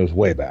bad. I mean, it was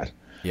way bad.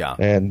 Yeah.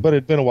 But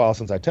it'd been a while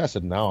since I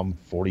tested, and now I'm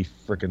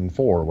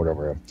 44 or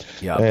whatever.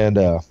 Yeah. And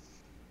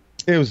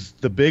it was,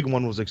 the big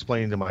one was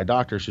explaining to my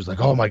doctor. She was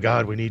like, "Oh my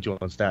God, we need you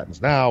on statins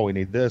now. We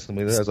need this and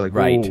we need this." I was like,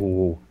 right.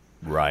 Whoa.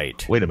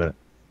 Right. Wait a minute.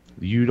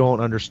 You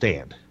don't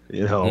understand.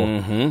 You know,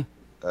 mm-hmm.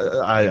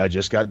 I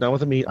just got done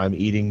with a meet. I'm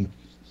eating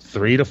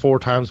 3 to 4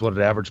 times what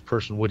an average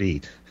person would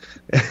eat.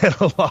 And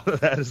a lot of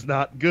that is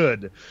not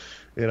good,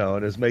 you know,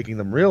 and it's making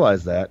them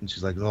realize that. And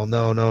she's like, "Oh,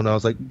 no. I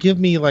was like, give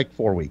me like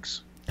 4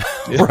 weeks.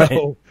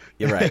 Right.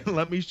 You're right.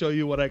 Let me show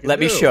you what I can do. Let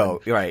me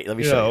show. You're right. Let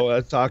me show you.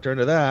 I talked her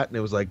into that, and it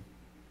was like,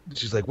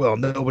 she's like, "Well,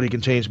 nobody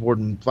can change more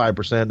than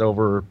 5%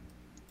 over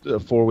a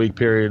 4-week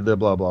period, blah,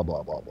 blah, blah,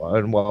 blah, blah."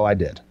 And well, I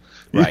did.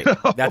 Right. You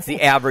know? That's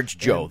the average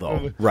Joe,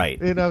 though.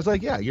 Right. And I was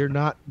like, yeah, you're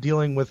not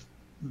dealing with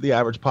the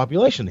average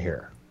population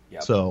here.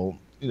 Yep. So,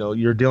 you know,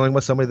 you're dealing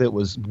with somebody that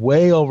was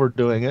way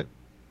overdoing it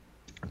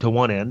to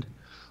one end,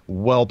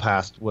 well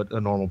past what a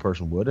normal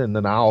person would, and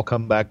then I'll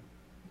come back.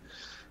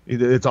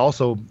 It's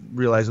also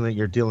realizing that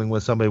you're dealing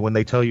with somebody, when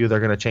they tell you they're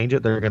going to change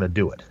it, they're going to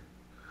do it.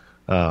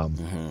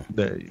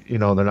 You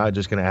know, they're not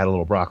just going to add a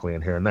little broccoli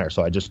in here and there.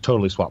 So I just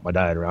totally swapped my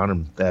diet around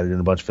and added in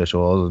a bunch of fish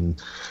oils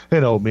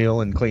and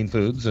oatmeal and clean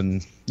foods,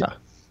 and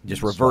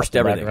just reversed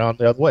everything around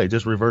the other way.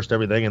 Just reversed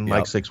everything in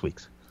like 6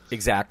 weeks.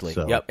 Exactly.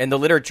 So. Yep. And the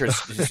literature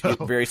is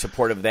very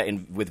supportive of that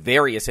with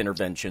various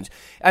interventions.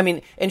 I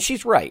mean, and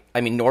she's right. I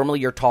mean,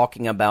 normally you're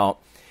talking about,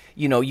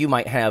 you know, you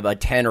might have a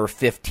 10 or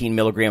 15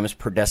 milligrams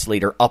per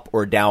deciliter up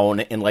or down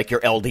in like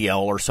your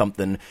LDL or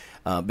something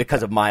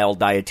because of mild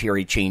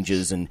dietary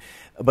changes.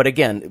 But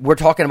again, we're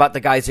talking about the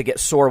guys that get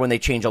sore when they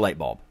change a light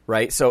bulb,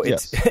 right? So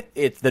it's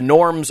the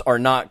norms are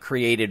not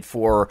created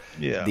for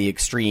the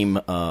extreme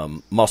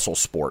muscle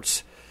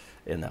sports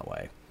in that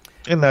way.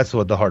 And that's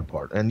what the hard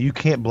part. And you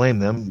can't blame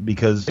them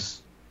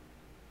because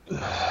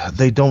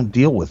they don't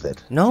deal with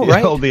it. No,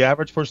 right? Know, the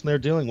average person they're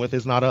dealing with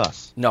is not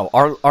us. No,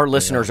 our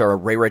listeners are a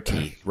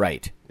rarity,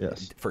 right?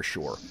 Yes, for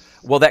sure.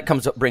 Well, that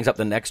brings up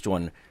the next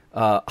one: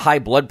 high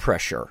blood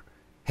pressure.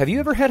 Have you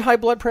ever had high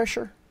blood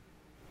pressure?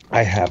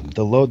 I haven't.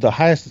 The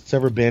highest it's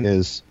ever been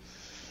is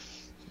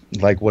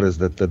like, what is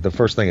the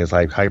first thing is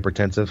like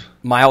hypertensive.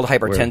 Mild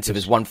hypertensive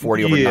is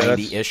 140 over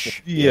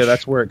 90-ish. Yeah,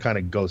 that's where it kind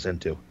of goes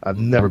into. I've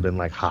never been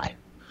like high.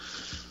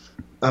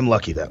 I'm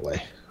lucky that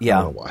way. Yeah.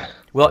 I don't know why.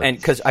 Well, and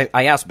because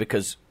I asked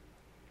because,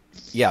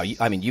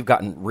 I mean, you've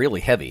gotten really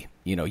heavy.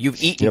 You know,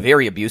 you've eaten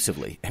very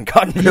abusely and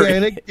gotten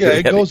very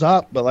it goes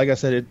up. But like I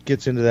said, it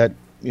gets into that,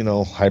 you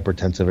know,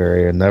 hypertensive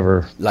area.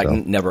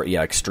 Never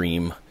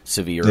extreme,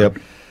 severe.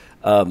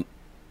 Yep.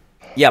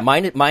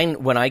 Mine.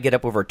 When I get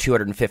up over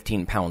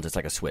 215 pounds, it's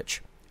like a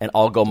switch, and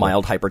I'll go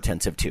mild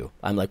hypertensive too.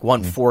 I'm like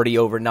 140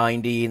 over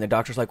 90, and the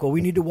doctor's like, "Well,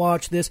 we need to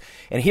watch this."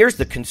 And here's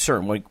the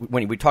concern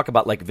when we talk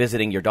about like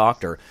visiting your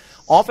doctor.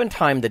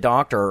 Oftentimes, the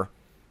doctor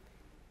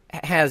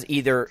has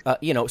either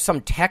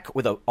some tech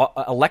with a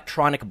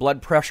electronic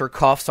blood pressure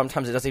cuff.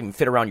 Sometimes it doesn't even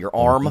fit around your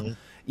arm,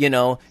 you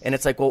know. And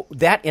it's like, well,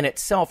 that in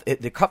itself,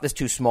 the cuff is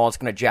too small. It's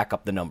going to jack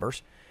up the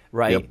numbers.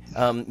 right?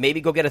 Yep.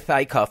 Maybe go get a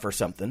thigh cuff or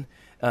something.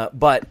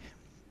 But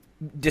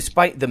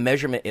despite the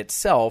measurement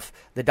itself,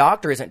 the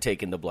doctor isn't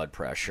taking the blood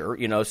pressure,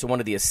 so one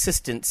of the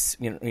assistants,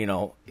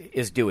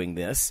 is doing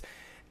this.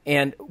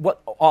 And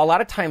a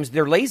lot of times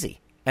they're lazy.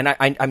 And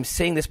I'm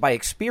saying this by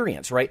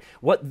experience, right?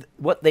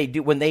 What they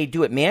do when they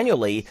do it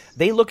manually,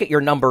 they look at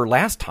your number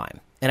last time.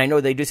 And I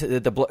know they do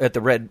at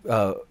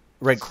the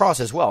Red Cross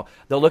as well.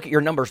 They'll look at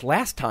your numbers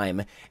last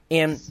time,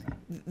 and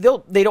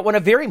they don't want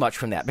to vary much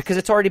from that because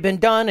it's already been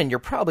done, and you're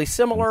probably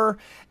similar.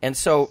 And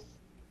so,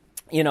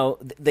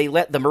 they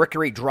let the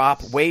mercury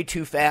drop way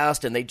too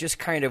fast, and they just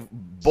kind of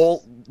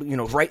bolt,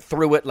 right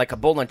through it like a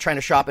bull in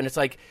China shop. And it's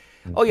like,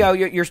 oh yeah,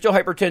 you're still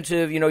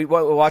hypertensive. You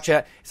watch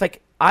that. It's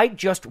like, I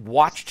just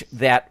watched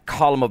that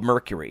column of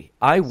mercury.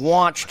 I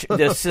watched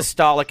the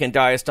systolic and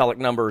diastolic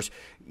numbers.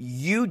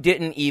 You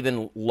didn't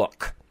even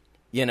look,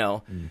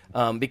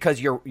 because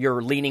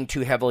you're leaning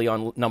too heavily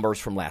on numbers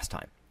from last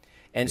time.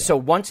 And so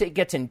once it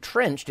gets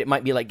entrenched, it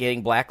might be like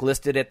getting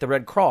blacklisted at the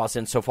Red Cross,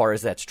 insofar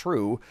as that's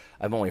true.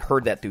 I've only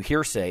heard that through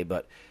hearsay,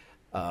 but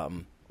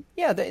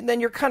then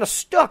you're kind of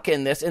stuck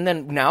in this. And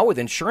then now with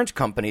insurance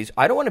companies,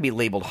 I don't want to be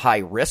labeled high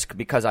risk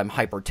because I'm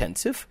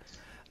hypertensive.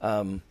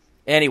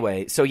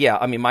 Anyway, so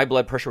my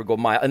blood pressure would go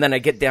mild, and then I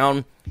get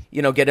down,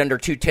 get under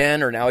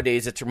 210, or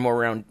nowadays it's more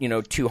around,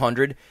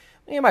 200.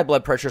 My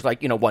blood pressure is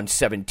like,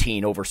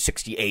 117 over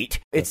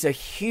 68. It's a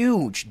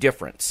huge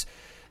difference.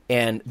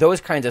 And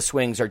those kinds of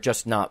swings are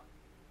just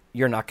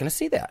you're not going to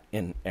see that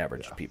in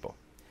average people.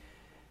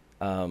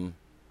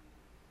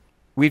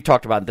 We've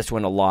talked about this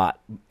one a lot.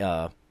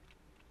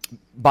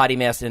 Body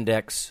mass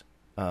index.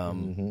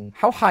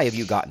 How high have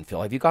you gotten,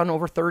 Phil? Have you gotten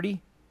over 30?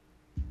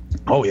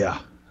 Oh, yeah.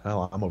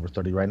 Oh, I'm over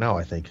 30 right now,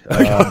 I think.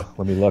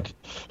 Let me look.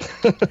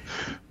 Just a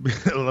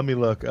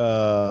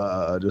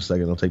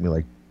second. It'll take me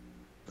like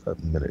a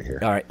minute here.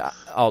 All right.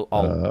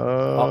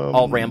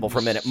 I'll ramble for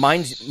a minute.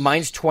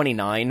 Mine's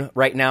 29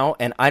 right now,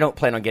 and I don't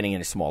plan on getting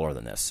any smaller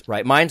than this,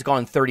 right? Mine's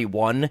gone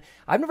 31.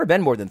 I've never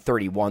been more than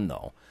 31,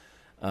 though.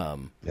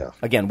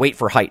 Again, weight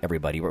for height,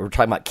 everybody. We're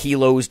talking about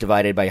kilos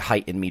divided by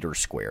height in meters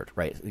squared,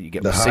 right? You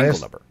get a single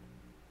number.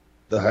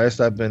 The highest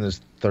I've been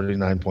is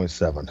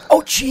 39.7.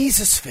 Oh,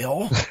 Jesus,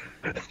 Phil.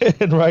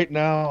 And right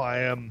now I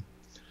am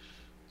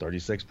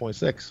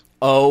 36.6.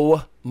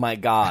 Oh, my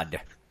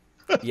God.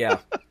 Yeah.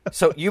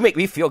 So you make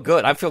me feel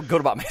good. I feel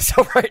good about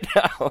myself right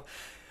now.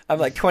 I'm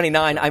like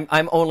 29.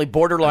 I'm only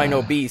borderline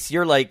obese.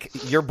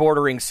 You're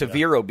bordering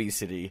severe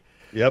obesity.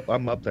 Yep,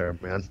 I'm up there,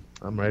 man.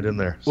 I'm right in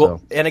there.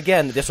 Well, and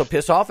again, this will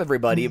piss off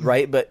everybody,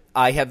 right? But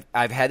I've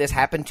had this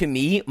happen to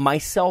me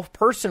myself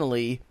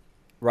personally,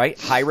 right?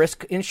 High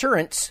risk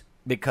insurance.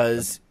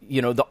 Because,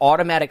 the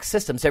automatic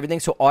systems,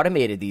 everything's so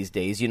automated these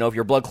days. If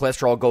your blood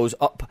cholesterol goes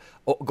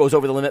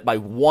over the limit by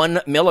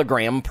 1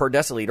 milligram per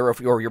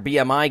deciliter, or your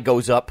BMI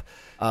goes up,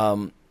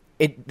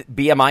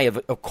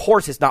 BMI, of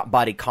course, is not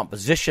body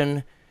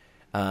composition.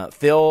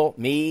 Phil,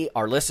 me,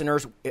 our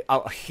listeners,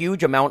 a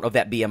huge amount of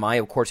that BMI,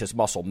 of course, is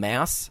muscle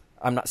mass.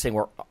 I'm not saying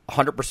we're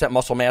 100%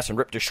 muscle mass and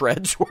ripped to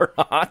shreds. We're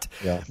not.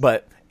 Yeah.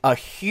 But a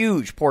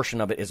huge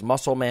portion of it is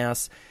muscle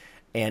mass.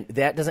 And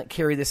that doesn't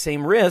carry the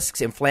same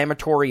risks,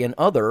 inflammatory and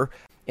other.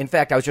 In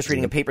fact, I was just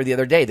reading a paper the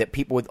other day that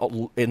people with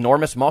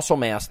enormous muscle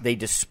mass, they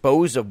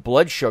dispose of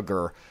blood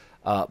sugar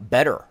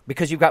better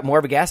because you've got more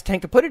of a gas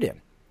tank to put it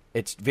in.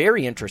 It's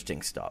very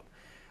interesting stuff.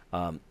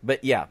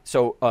 But yeah,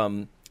 so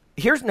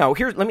here's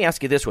let me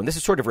ask you this one. This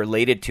is sort of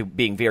related to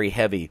being very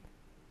heavy.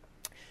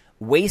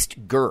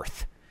 Waist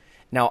girth.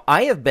 Now,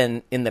 I have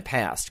been in the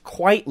past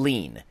quite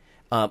lean.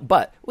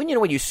 But when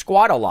you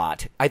squat a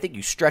lot, I think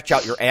you stretch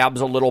out your abs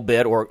a little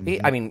bit, or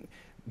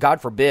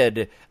God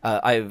forbid,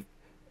 I've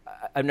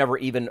never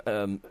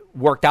even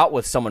worked out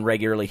with someone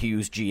regularly who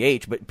used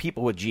GH, but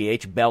people with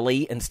GH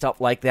belly and stuff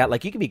like that,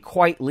 like you can be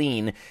quite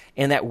lean,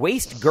 and that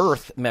waist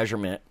girth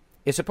measurement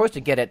is supposed to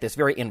get at this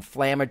very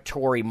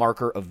inflammatory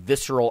marker of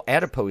visceral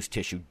adipose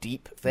tissue,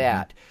 deep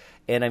fat,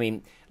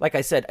 and like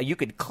I said, you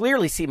could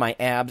clearly see my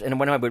abs, and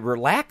when I would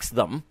relax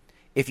them.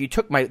 If you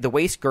took the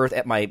waist girth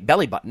at my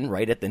belly button,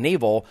 right at the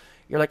navel,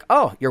 you're like,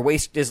 oh, your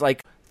waist is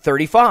like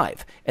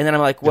 35. And then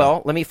I'm like,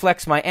 well, let me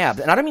flex my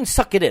abs. And I don't mean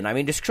suck it in. I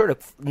mean just sort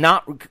of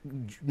not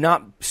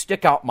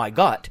stick out my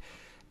gut.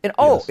 And,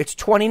 it's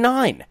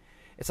 29.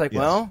 It's like,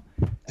 well,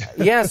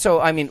 yeah,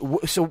 so,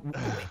 so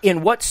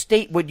in what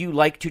state would you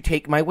like to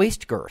take my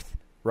waist girth,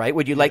 right?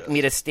 Would you like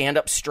me to stand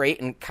up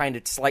straight and kind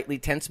of slightly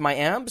tense my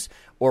abs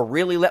or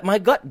really let my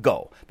gut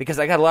go? Because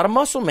I got a lot of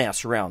muscle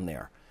mass around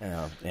there.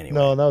 Anyway.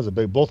 No, that was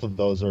both of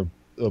those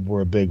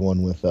were a big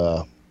one with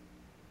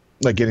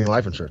like getting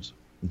life insurance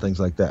and things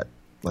like that.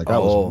 Like I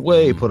was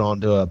way put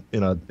onto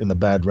in the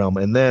bad realm,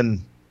 and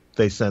then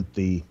they sent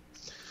the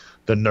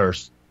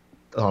nurse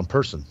on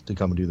person to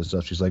come and do the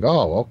stuff. She's like,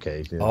 oh,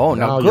 okay.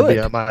 Now good.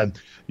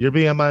 Your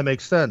BMI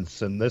makes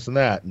sense and this and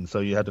that, and so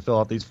you had to fill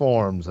out these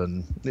forms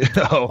and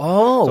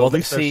so at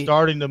least they're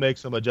starting to make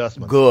some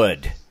adjustments.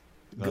 Good,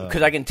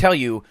 because I can tell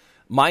you.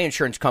 My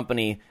insurance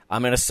company,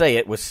 I'm going to say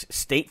it, was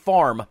State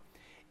Farm,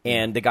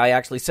 and the guy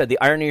actually said, the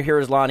irony here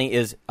is, Lonnie,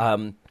 is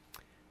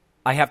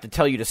I have to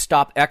tell you to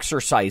stop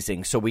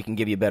exercising so we can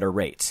give you better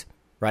rates,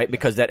 right?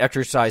 Because that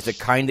exercise, the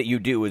kind that you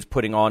do, is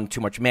putting on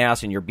too much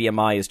mass and your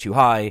BMI is too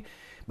high.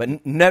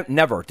 But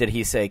never did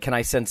he say, can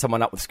I send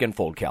someone out with skin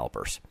fold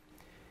calipers?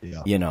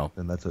 Yeah. You know.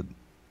 And that's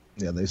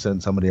they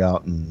sent somebody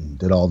out and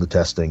did all the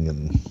testing,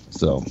 and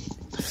so.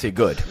 See,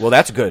 good. Well,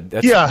 that's good.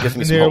 That's,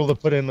 and they're able to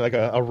put in like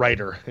a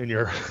writer in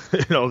your,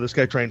 this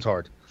guy trains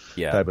hard.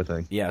 Yeah. Type of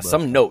thing. Yeah, but,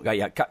 some note.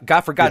 Yeah,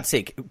 God, for God's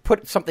sake,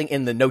 put something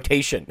in the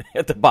notation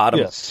at the bottom.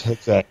 Yes,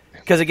 exactly.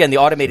 Because, again, the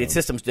automated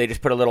systems, they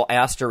just put a little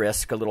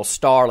asterisk, a little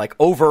star, like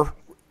over,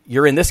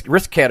 you're in this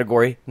risk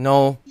category.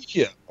 No.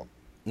 Yeah.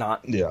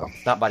 Not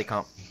body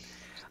comp.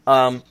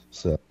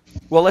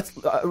 Well, let's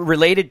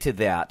related to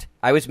that,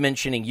 I was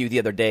mentioning you the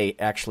other day,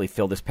 actually,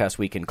 Phil, this past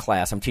week in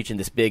class. I'm teaching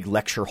this big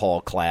lecture hall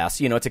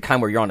class. It's a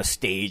kind where you're on a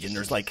stage and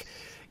there's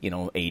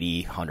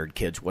 80, 100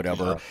 kids,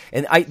 whatever.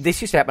 Yeah. And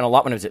this used to happen a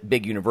lot when I was at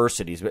big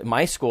universities. But in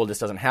my school, this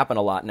doesn't happen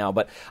a lot now.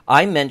 But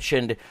I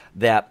mentioned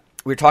that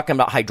we were talking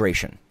about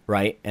hydration,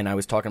 right? And I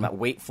was talking about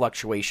weight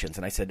fluctuations.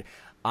 And I said,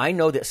 I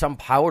know that some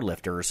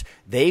powerlifters,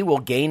 they will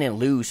gain and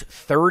lose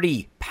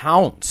 30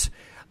 pounds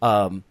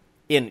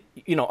in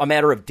a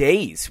matter of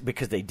days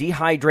because they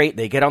dehydrate,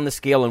 they get on the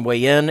scale and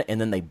weigh in,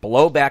 and then they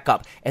blow back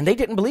up. And they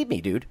didn't believe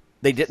me, dude.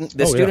 They didn't.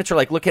 The students are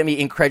like, look at me,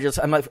 incredulous.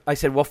 I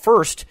said, well,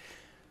 first,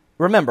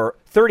 remember,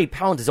 30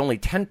 pounds is only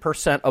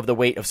 10% of the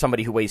weight of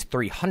somebody who weighs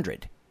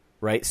 300,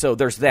 right? So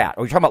there's that.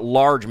 We're talking about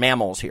large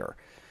mammals here.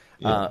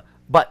 Yeah.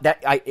 But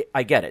that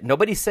I get it.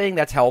 Nobody's saying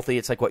that's healthy.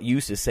 It's like what you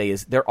used to say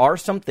is there are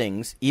some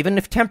things, even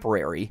if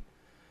temporary,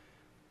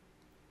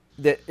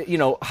 that,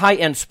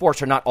 high-end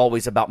sports are not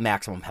always about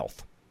maximum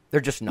health. They're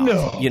just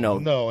not.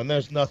 No, and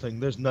there's nothing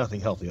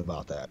healthy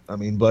about that.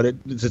 But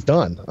it's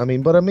done.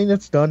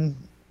 It's done.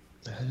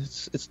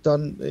 It's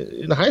done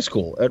in high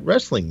school at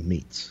wrestling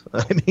meets.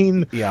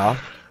 Yeah.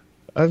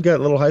 I've got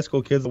little high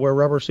school kids that wear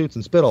rubber suits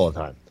and spit all the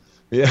time.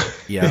 Yeah.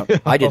 Yeah.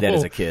 I did that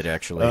as a kid,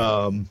 actually.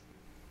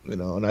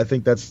 And I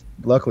think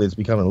luckily it's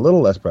becoming a little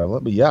less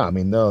prevalent. But yeah,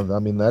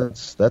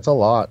 that's a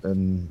lot.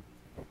 And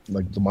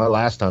my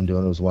last time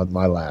doing it was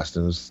my last,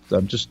 and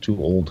I'm just too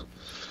old.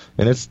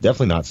 And it's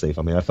definitely not safe.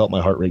 I felt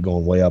my heart rate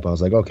going way up. And I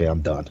was like, okay,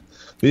 I'm done.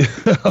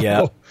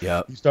 Yeah.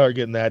 You start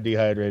getting that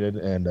dehydrated,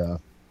 and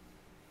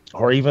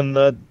or even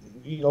the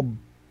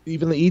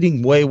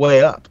eating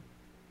way up.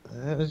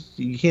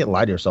 You can't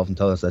lie to yourself and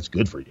tell us that's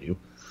good for you,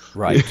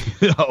 right?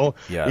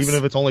 Yes. Even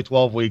if it's only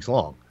 12 weeks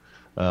long.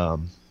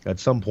 At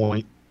some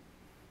point,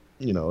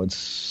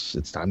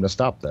 it's time to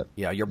stop that.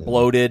 Yeah, you're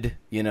bloated.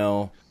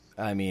 There's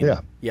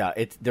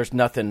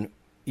nothing.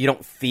 You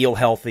don't feel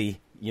healthy.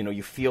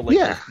 You feel like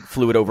you're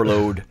fluid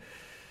overload.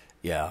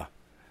 Yeah.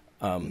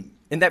 And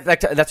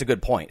that's a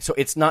good point. So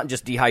it's not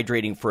just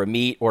dehydrating for a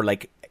meet or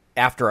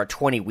after a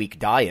 20-week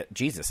diet.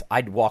 Jesus,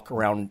 I'd walk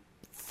around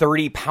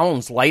 30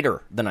 pounds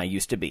lighter than I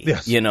used to be,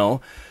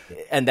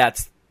 And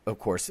that's, of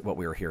course, what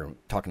we were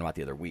talking about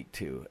the other week,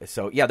 too.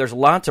 So, yeah, there's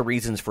lots of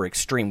reasons for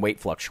extreme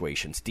weight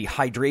fluctuations.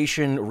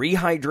 Dehydration,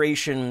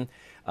 rehydration,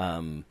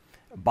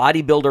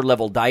 bodybuilder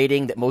level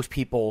dieting that most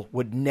people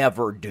would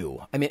never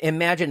do.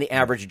 Imagine the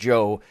average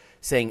Joe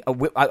saying,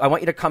 I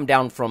want you to come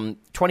down from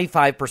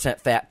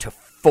 25% fat to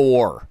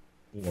 4%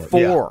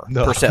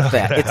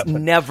 fat. It's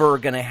never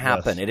going to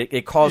happen. Yes.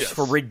 It calls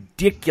for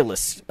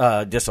ridiculous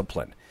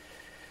discipline.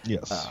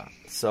 Yes.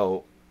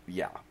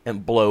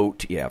 And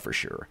bloat, for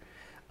sure.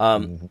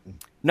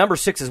 Number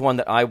 6 is one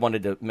that I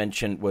wanted to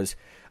mention was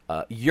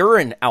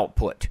urine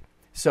output.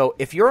 So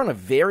if you're on a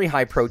very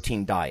high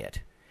protein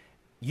diet,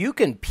 you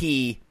can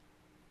pee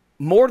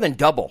more than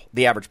double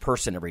the average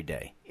person every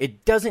day.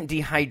 It doesn't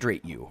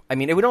dehydrate you.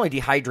 It would only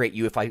dehydrate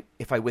you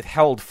if I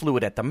withheld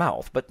fluid at the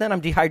mouth, but then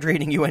I'm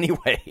dehydrating you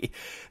anyway.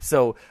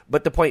 So,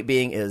 but the point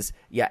being is,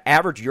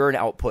 average urine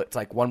output is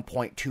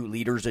 1.2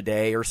 liters a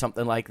day or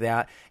something like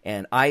that.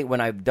 And when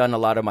I've done a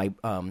lot of my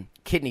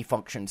kidney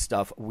function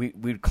stuff, we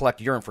would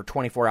collect urine for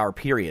 24-hour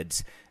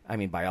periods.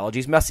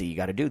 Biology's messy. You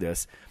got to do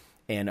this.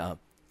 And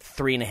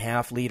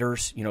 3.5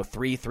 liters,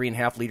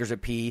 3.5 liters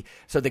of pee.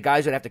 So the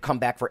guys would have to come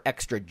back for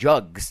extra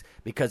jugs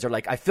because they're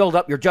like, I filled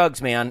up your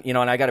jugs, man, and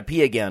I got to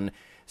pee again.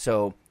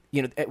 So,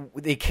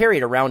 they carry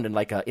it around in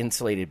an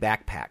insulated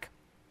backpack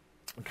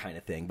kind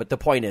of thing. But the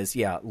point is,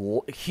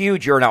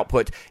 huge urine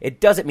output.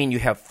 It doesn't mean you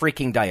have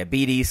freaking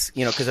diabetes,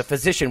 because a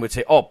physician would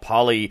say, oh,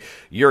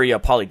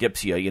 polyuria,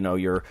 polydipsia,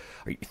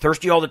 are you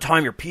thirsty all the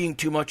time? You're peeing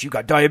too much. You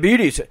got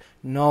diabetes.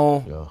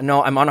 No,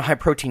 I'm on a high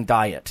protein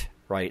diet,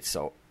 right?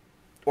 So.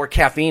 Or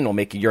caffeine will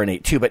make you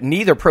urinate too, but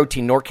neither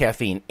protein nor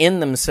caffeine in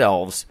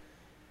themselves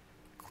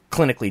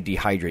clinically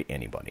dehydrate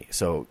anybody.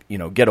 So,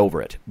 get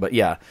over it. But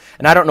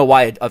and I don't know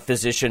why a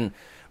physician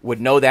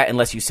would know that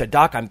unless you said,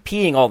 Doc, I'm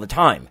peeing all the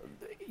time.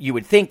 You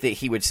would think that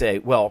he would say,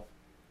 well,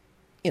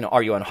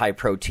 are you on high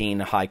protein,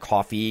 high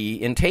coffee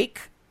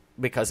intake?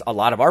 Because a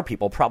lot of our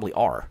people probably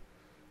are,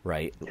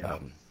 right? Yeah.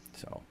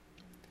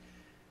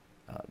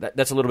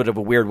 That's a little bit of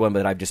a weird one,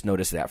 but I've just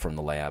noticed that from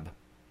the lab.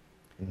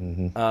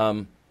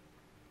 Mm-hmm.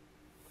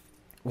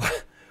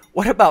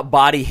 What about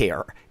body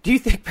hair? Do you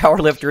think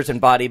powerlifters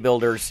and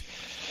bodybuilders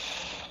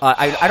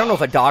I don't know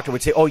if a doctor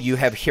would say, "Oh, you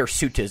have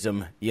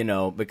hirsutism,"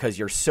 because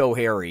you're so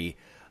hairy.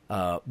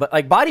 But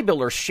like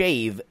bodybuilders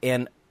shave,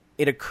 and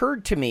it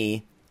occurred to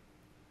me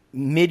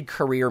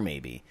mid-career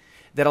maybe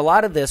that a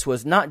lot of this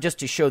was not just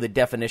to show the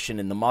definition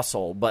in the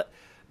muscle, but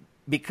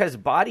because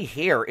body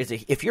hair is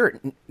if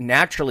you're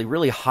naturally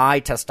really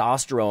high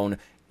testosterone,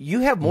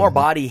 you have more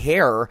body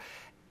hair,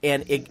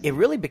 and it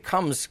really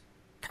becomes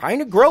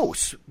kind of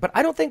gross. But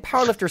I don't think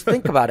powerlifters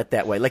think about it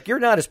that way. Like, you're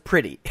not as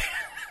pretty.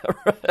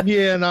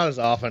 Yeah, not as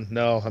often.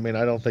 No, I mean,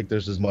 I don't think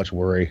there's as much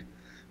worry.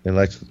 And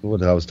like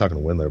what I was talking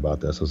to Windler about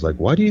this, I was like,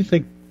 why do you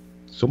think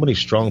so many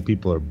strong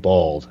people are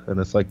bald? And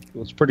it's like,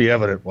 it's pretty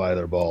evident why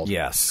they're bald.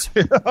 Yes,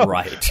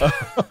 right.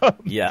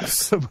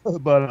 Yes,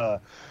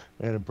 but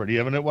and pretty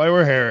evident why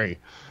we're hairy.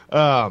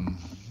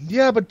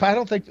 Yeah, but I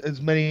don't think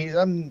as many.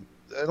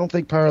 I don't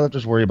think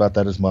powerlifters worry about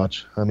that as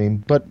much. I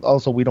mean, but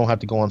also we don't have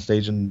to go on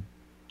stage and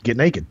get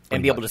naked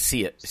and be able to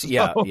see it. See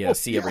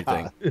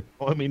everything.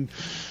 I mean,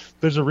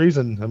 there's a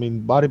reason. I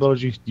mean,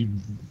 bodybuilders, you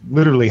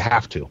literally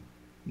have to.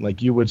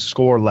 Like, you would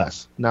score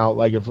less. Now,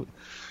 like, if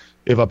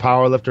a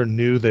powerlifter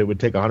knew they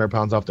would take 100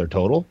 pounds off their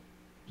total,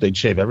 they'd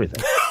shave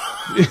everything.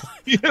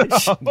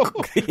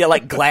 Yeah,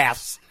 like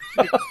glass.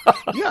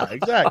 Yeah,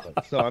 exactly.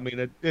 So, I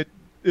mean, it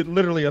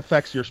literally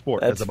affects your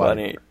sport. That's as a bodybuilder.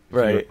 Funny.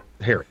 Right.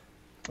 You're hairy.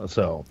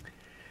 So,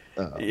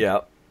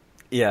 yeah.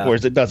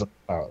 Whereas it doesn't.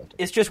 Powerlifting.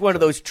 It's just one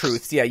of those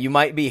truths. Yeah, you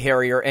might be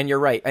hairier, and you're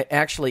right.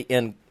 Actually,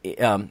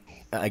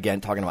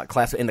 again, talking about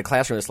class in the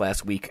classroom this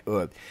last week,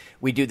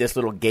 we do this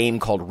little game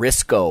called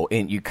Risco,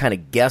 and you kind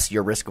of guess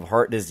your risk of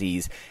heart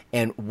disease.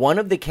 And one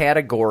of the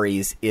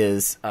categories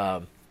is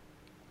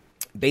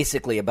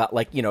basically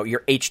about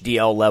your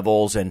HDL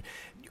levels and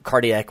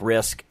cardiac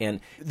risk, and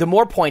the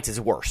more points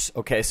is worse.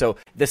 Okay, so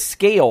the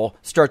scale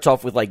starts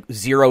off with like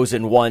 0s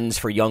and 1s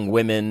for young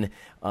women,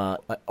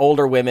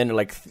 older women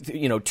like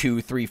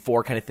 2, 3,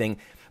 4 kind of thing.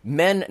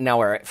 Men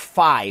now are at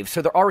 5,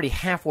 so they're already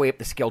halfway up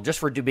the scale just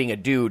for being a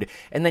dude.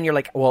 And then you're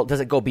like, well, does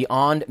it go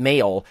beyond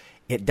male?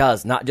 It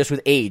does, not just with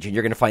age. And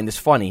you're going to find this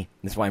funny.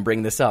 That's why I'm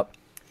bringing this up.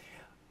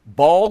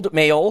 Bald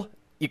male,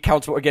 it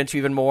counts against you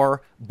even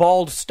more.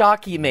 Bald,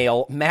 stocky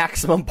male,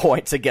 maximum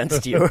points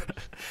against you.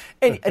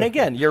 and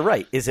again, you're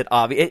right. Is it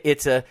obvious?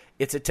 It's a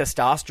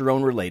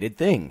testosterone-related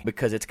thing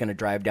because it's going to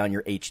drive down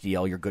your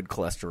HDL, your good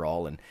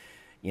cholesterol,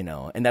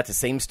 and that's the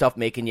same stuff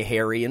making you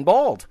hairy and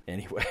bald.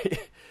 Anyway.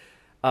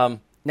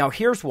 Now,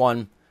 here's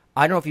one.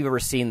 I don't know if you've ever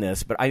seen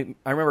this, but I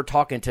remember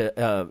talking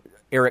to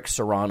Eric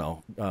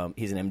Serrano.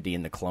 He's an MD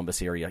in the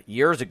Columbus area.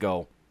 Years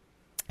ago,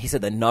 he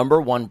said the number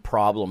one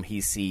problem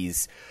he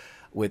sees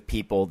with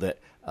people that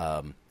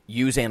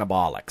use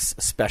anabolics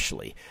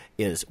especially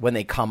is when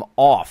they come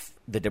off,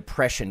 the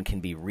depression can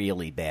be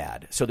really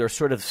bad. So there's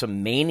sort of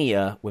some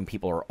mania when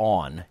people are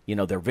on.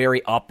 They're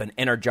very up and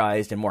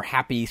energized and more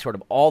happy sort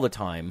of all the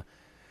time.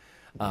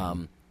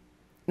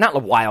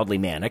 Not wildly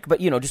manic, but,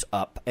 just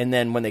up. And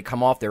then when they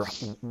come off, they're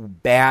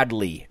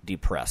badly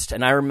depressed.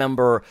 And I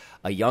remember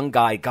a young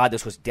guy, God,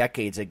 this was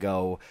decades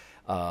ago,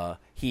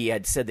 he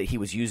had said that he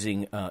was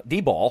using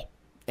D-ball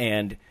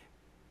and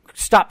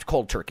stopped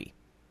cold turkey.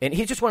 And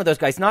he's just one of those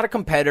guys, not a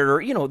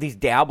competitor, these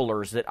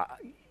dabblers that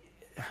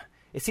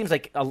it seems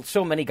like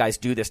so many guys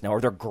do this now,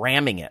 or they're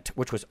gramming it,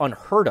 which was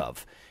unheard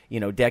of,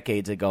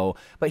 decades ago.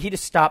 But he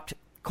just stopped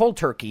cold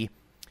turkey.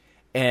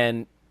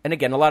 And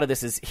again, a lot of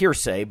this is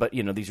hearsay, but,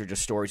 these are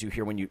just stories you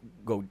hear when you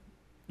go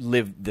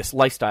live this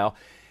lifestyle.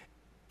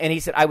 And he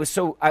said, I was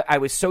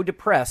so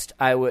depressed.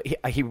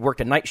 He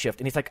worked a night shift,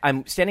 and he's like,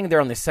 I'm standing there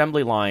on the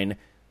assembly line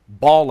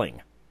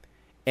bawling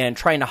and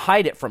trying to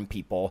hide it from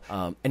people.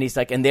 And he's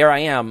like, and there I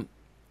am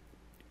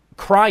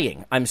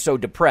crying. I'm so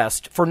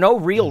depressed for no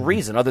real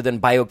reason other than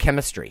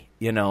biochemistry,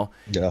 Yeah.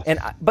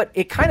 But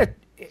it kind of,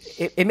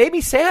 it made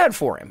me sad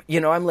for him.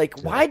 I'm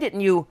like, why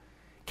didn't you...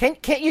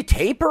 Can't you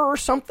taper or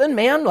something,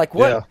 man? Like,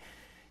 what?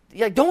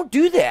 Yeah, don't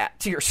do that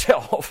to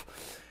yourself.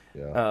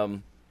 Yeah.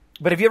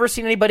 But have you ever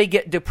seen anybody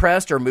get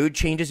depressed or mood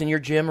changes in your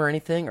gym or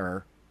anything,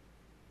 or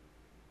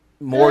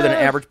more than an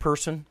average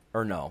person,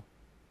 or no?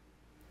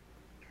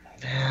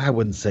 I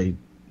wouldn't say.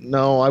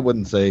 No, I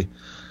wouldn't say.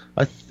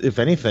 If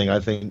anything, I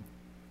think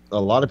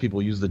a lot of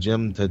people use the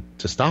gym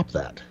to stop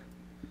that.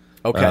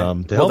 Okay.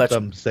 To help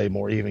them stay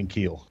more even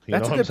keel.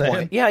 That's a good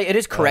point. Yeah, it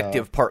is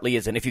corrective partly,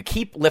 isn't it? If you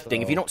keep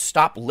lifting, if you don't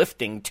stop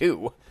lifting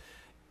too,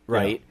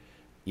 right?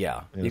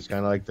 Yeah. It's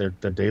kind of like their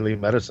daily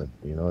medicine.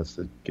 It's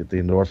to get the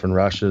endorphin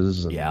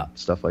rushes and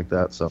stuff like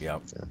that. So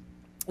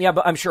yeah,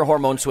 but I'm sure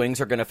hormone swings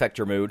are going to affect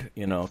your mood,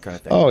 kind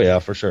of thing. Oh, yeah,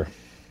 for sure.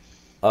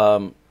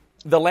 The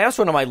last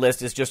one on my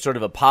list is just sort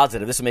of a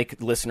positive. This will make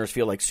listeners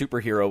feel like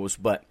superheroes,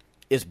 but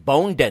is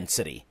bone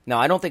density. Now,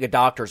 I don't think a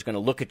doctor is going to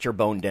look at your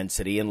bone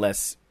density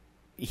unless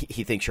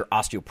he thinks you're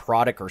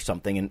osteoporotic or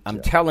something. And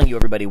I'm telling you,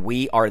 everybody,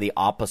 we are the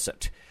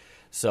opposite.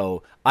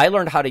 So I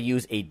learned how to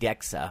use a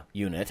DEXA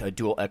unit, a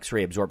dual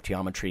X-ray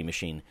absorptiometry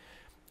machine,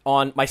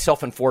 on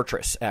myself and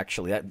Fortress,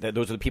 actually.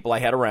 Those are the people I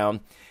had around.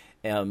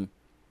 My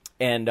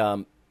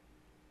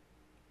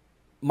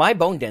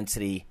bone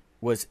density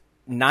was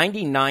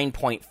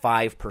 99.5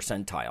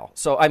 percentile.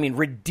 So, I mean,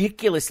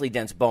 ridiculously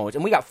dense bones.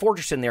 And we got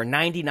Fortress in there,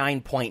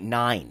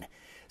 99.9.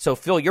 So,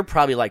 Phil, you're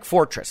probably like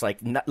Fortress. Like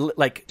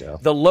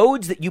the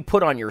loads that you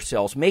put on your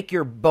cells make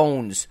your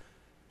bones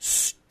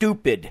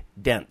stupid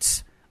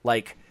dense.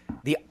 Like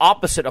the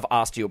opposite of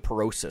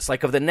osteoporosis.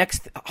 Like of the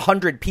next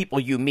 100 people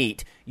you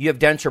meet, you have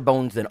denser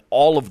bones than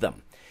all of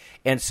them.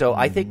 And so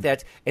I think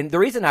that, and the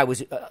reason I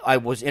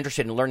was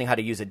interested in learning how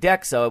to use a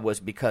DEXA was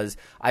because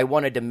I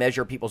wanted to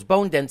measure people's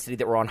bone density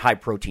that were on high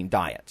protein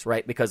diets,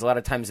 right? Because a lot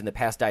of times in the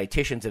past,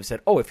 dietitians have said,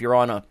 oh, if you're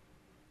on a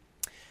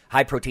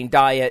high protein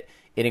diet,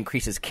 it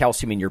increases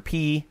calcium in your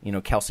pee,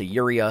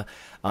 calciuria,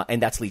 and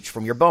that's leached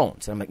from your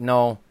bones. And I'm like,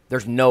 no,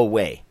 there's no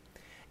way.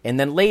 And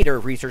then later,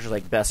 researchers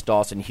like Best,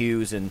 Dawson,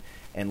 Hughes, and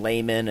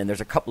Lehman, and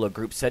there's a couple of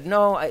groups said,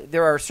 no,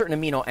 there are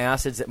certain amino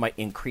acids that might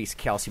increase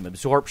calcium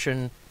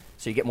absorption,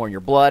 so you get more in your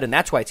blood, and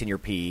that's why it's in your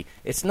pee.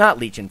 It's not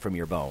leaching from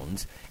your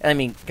bones. And I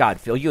mean, God,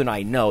 Phil, you and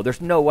I know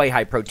there's no way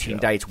high-protein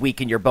diets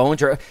weaken your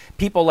bones, or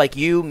people like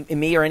you,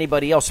 me, or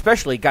anybody else,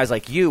 especially guys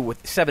like you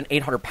with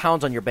 700-800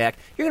 pounds on your back,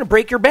 you're going to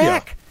break your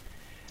back.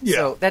 Yeah.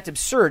 So that's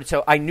absurd.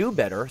 So I knew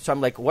better. So I'm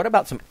like, what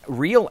about some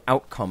real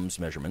outcomes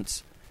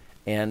measurements?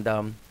 And,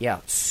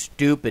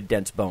 stupid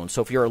dense bones.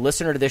 So if you're a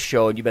listener to this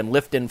show and you've been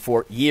lifting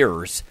for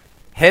years,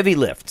 heavy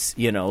lifts,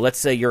 let's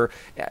say you're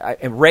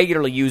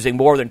regularly using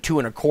more than 2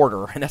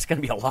 1/4, and that's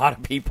going to be a lot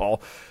of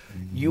people.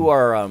 Mm-hmm. You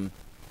are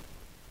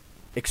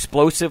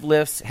explosive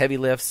lifts, heavy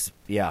lifts.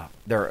 Yeah,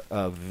 they're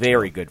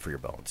very good for your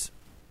bones.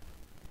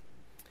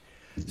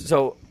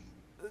 So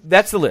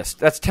that's the list.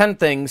 That's 10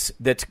 things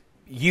that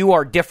you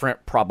are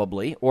different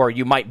probably, or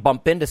you might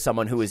bump into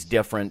someone who is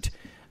different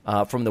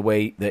from the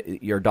way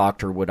that your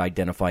doctor would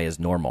identify as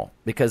normal.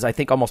 Because I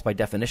think almost by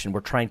definition, we're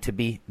trying to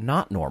be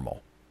not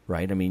normal.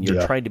 Right? I mean,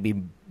 you're trying to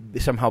be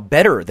somehow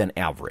better than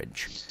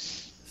average.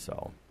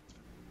 So,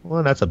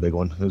 well, that's a big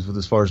one.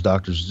 As far as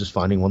doctors, just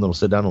finding one that'll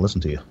sit down and listen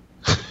to you.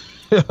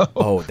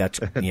 Oh,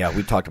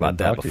 we talked about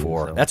that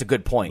before. So. That's a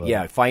good point.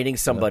 Yeah, finding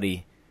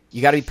somebody.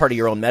 You got to be part of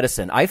your own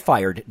medicine. I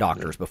fired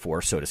doctors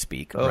before, so to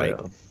speak. Right?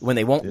 Yeah. When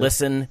they won't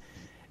listen,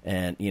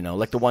 and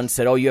like the one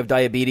said, "Oh, you have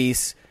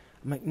diabetes."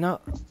 I'm like, no,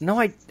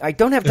 I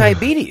don't have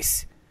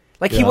diabetes.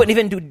 Like he wouldn't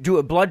even do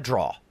a blood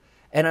draw,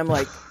 and I'm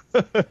like.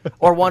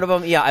 Or one of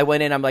them, I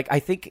went in, I'm like, I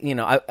think,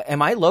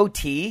 am I low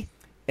T?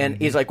 And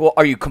he's like, well,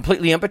 are you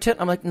completely impotent?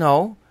 I'm like,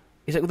 no.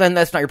 He's like, well, then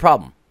that's not your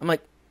problem. I'm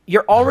like,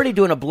 you're already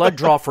doing a blood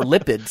draw for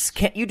lipids.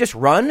 Can't you just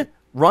run?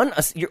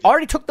 You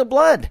already took the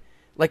blood.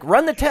 Like,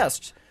 run the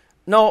test.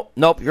 Nope,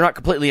 you're not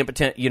completely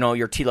impotent.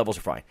 Your T levels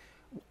are fine.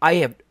 I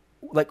have,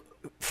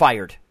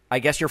 fired. I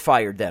guess you're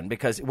fired then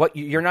because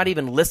you're not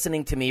even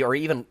listening to me or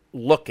even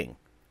looking,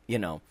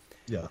 Yeah.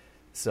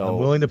 So I'm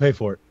willing to pay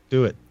for it.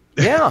 Do it.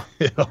 Yeah.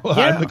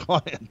 I'm the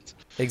client.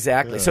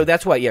 Exactly. Yeah. So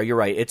that's why, you're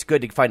right. It's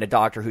good to find a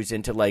doctor who's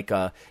into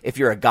if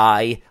you're a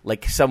guy,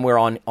 somewhere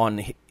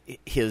on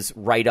his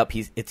write-up,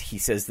 he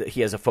says that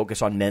he has a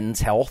focus on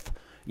men's health,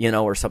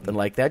 or something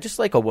like that. Just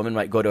like a woman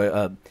might go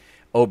to a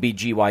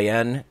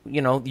OBGYN,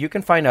 you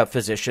can find a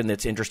physician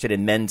that's interested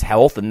in men's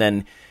health, and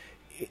then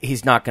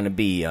he's not going to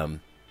be, I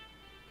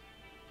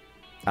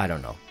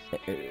don't know,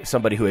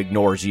 somebody who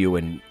ignores you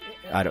and,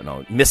 I don't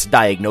know,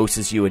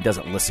 misdiagnoses you and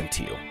doesn't listen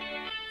to you.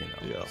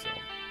 So.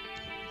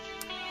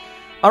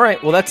 All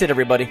right, well, that's it,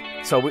 everybody.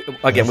 So, we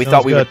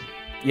thought we would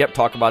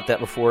talk about that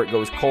before it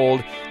goes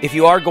cold. If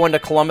you are going to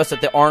Columbus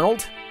at the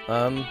Arnold,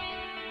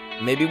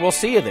 maybe we'll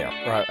see you there.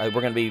 We're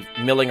going to be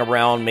milling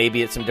around,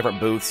 maybe at some different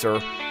booths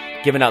or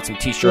giving out some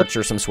T-shirts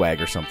or some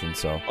swag or something.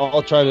 So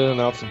I'll try to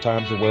announce some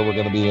times of where we're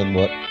going to be and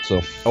what. So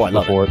I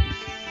love it.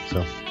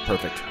 So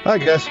perfect. All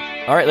right, guys.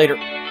 All right, later.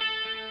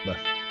 Bye.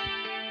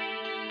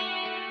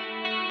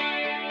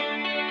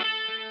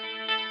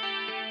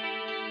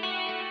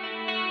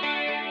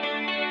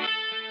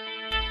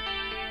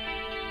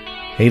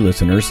 Hey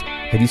listeners,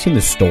 have you seen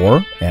the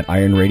store at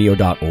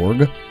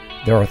ironradio.org?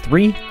 There are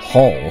 3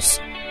 halls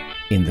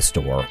in the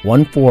store.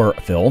 One for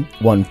Phil,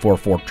 one for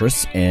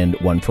Fortress, and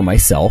one for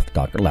myself,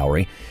 Dr.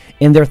 Lowry,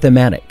 and they're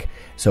thematic.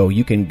 So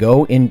you can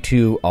go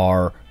into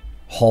our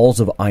Halls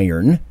of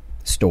Iron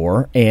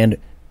store and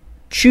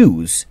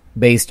choose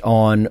based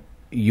on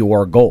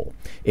your goal.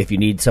 If you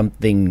need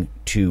something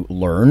to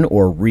learn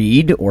or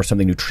read or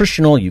something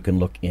nutritional, you can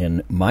look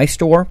in my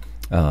store.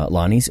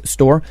 Lonnie's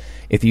store.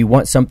 If you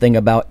want something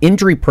about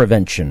injury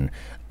prevention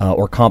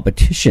or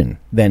competition,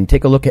 then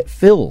take a look at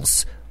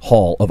Phil's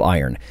Hall of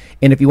Iron.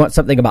 And if you want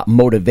something about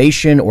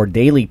motivation or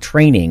daily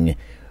training,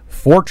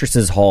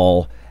 Fortress's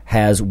Hall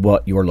has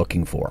what you're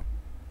looking for.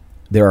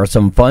 There are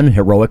some fun,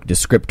 heroic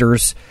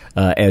descriptors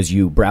as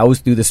you browse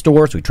through the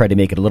store, so we try to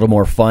make it a little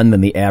more fun than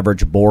the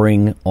average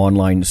boring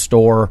online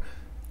store.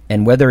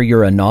 And whether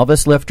you're a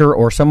novice lifter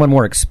or someone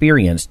more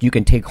experienced, you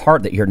can take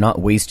heart that you're not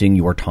wasting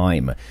your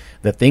time.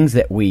 The things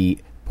that we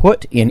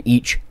put in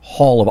each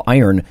Hall of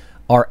Iron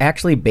are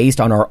actually based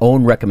on our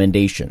own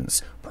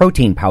recommendations.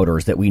 Protein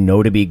powders that we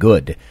know to be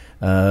good,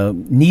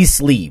 knee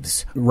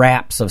sleeves,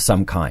 wraps of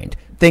some kind,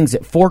 things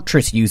that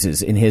Fortress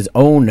uses in his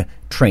own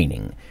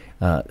training.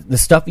 The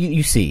stuff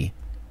you see,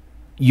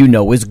 you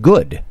know is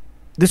good.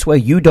 This way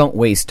you don't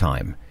waste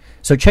time.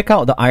 So check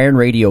out the Iron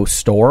Radio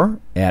store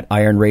at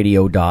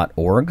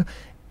ironradio.org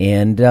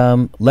and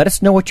let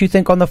us know what you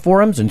think on the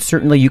forums, and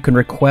certainly you can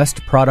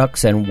request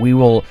products and we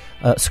will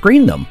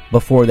screen them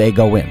before they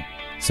go in.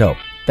 So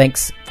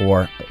thanks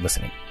for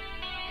listening.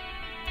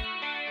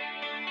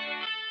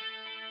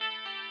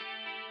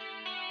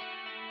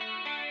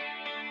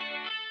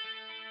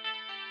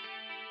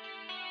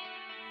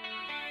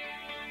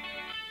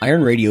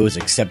 Iron Radio is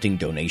accepting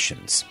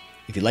donations.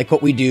 If you like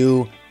what we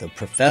do, the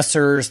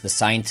professors, the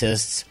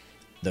scientists,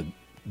 the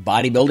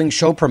bodybuilding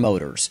show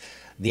promoters,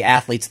 the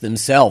athletes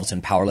themselves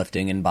in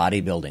powerlifting and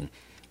bodybuilding,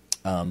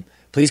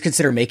 please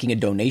consider making a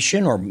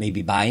donation or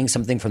maybe buying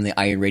something from the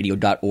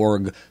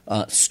ironradio.org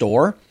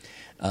store.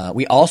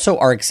 We also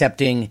are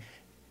accepting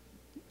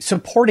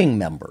supporting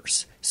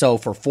members. So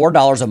for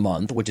 $4 a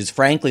month, which is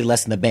frankly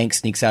less than the bank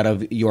sneaks out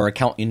of your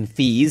account in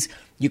fees,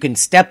 you can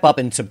step up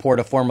and support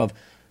a form of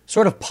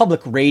sort of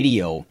public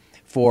radio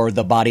for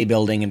the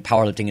bodybuilding and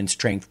powerlifting and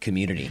strength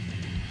community.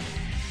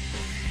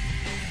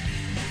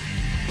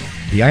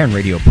 The Iron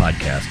Radio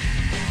podcast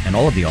and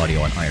all of the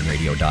audio on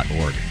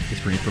ironradio.org is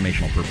for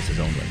informational purposes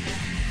only.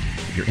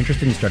 If you're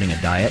interested in starting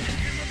a diet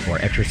or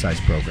exercise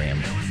program,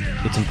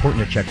 it's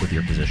important to check with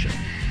your physician.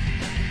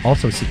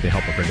 Also seek the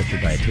help of registered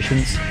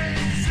dietitians,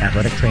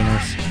 athletic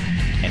trainers,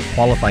 and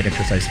qualified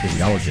exercise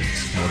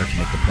physiologists in order to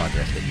make the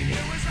progress that you need.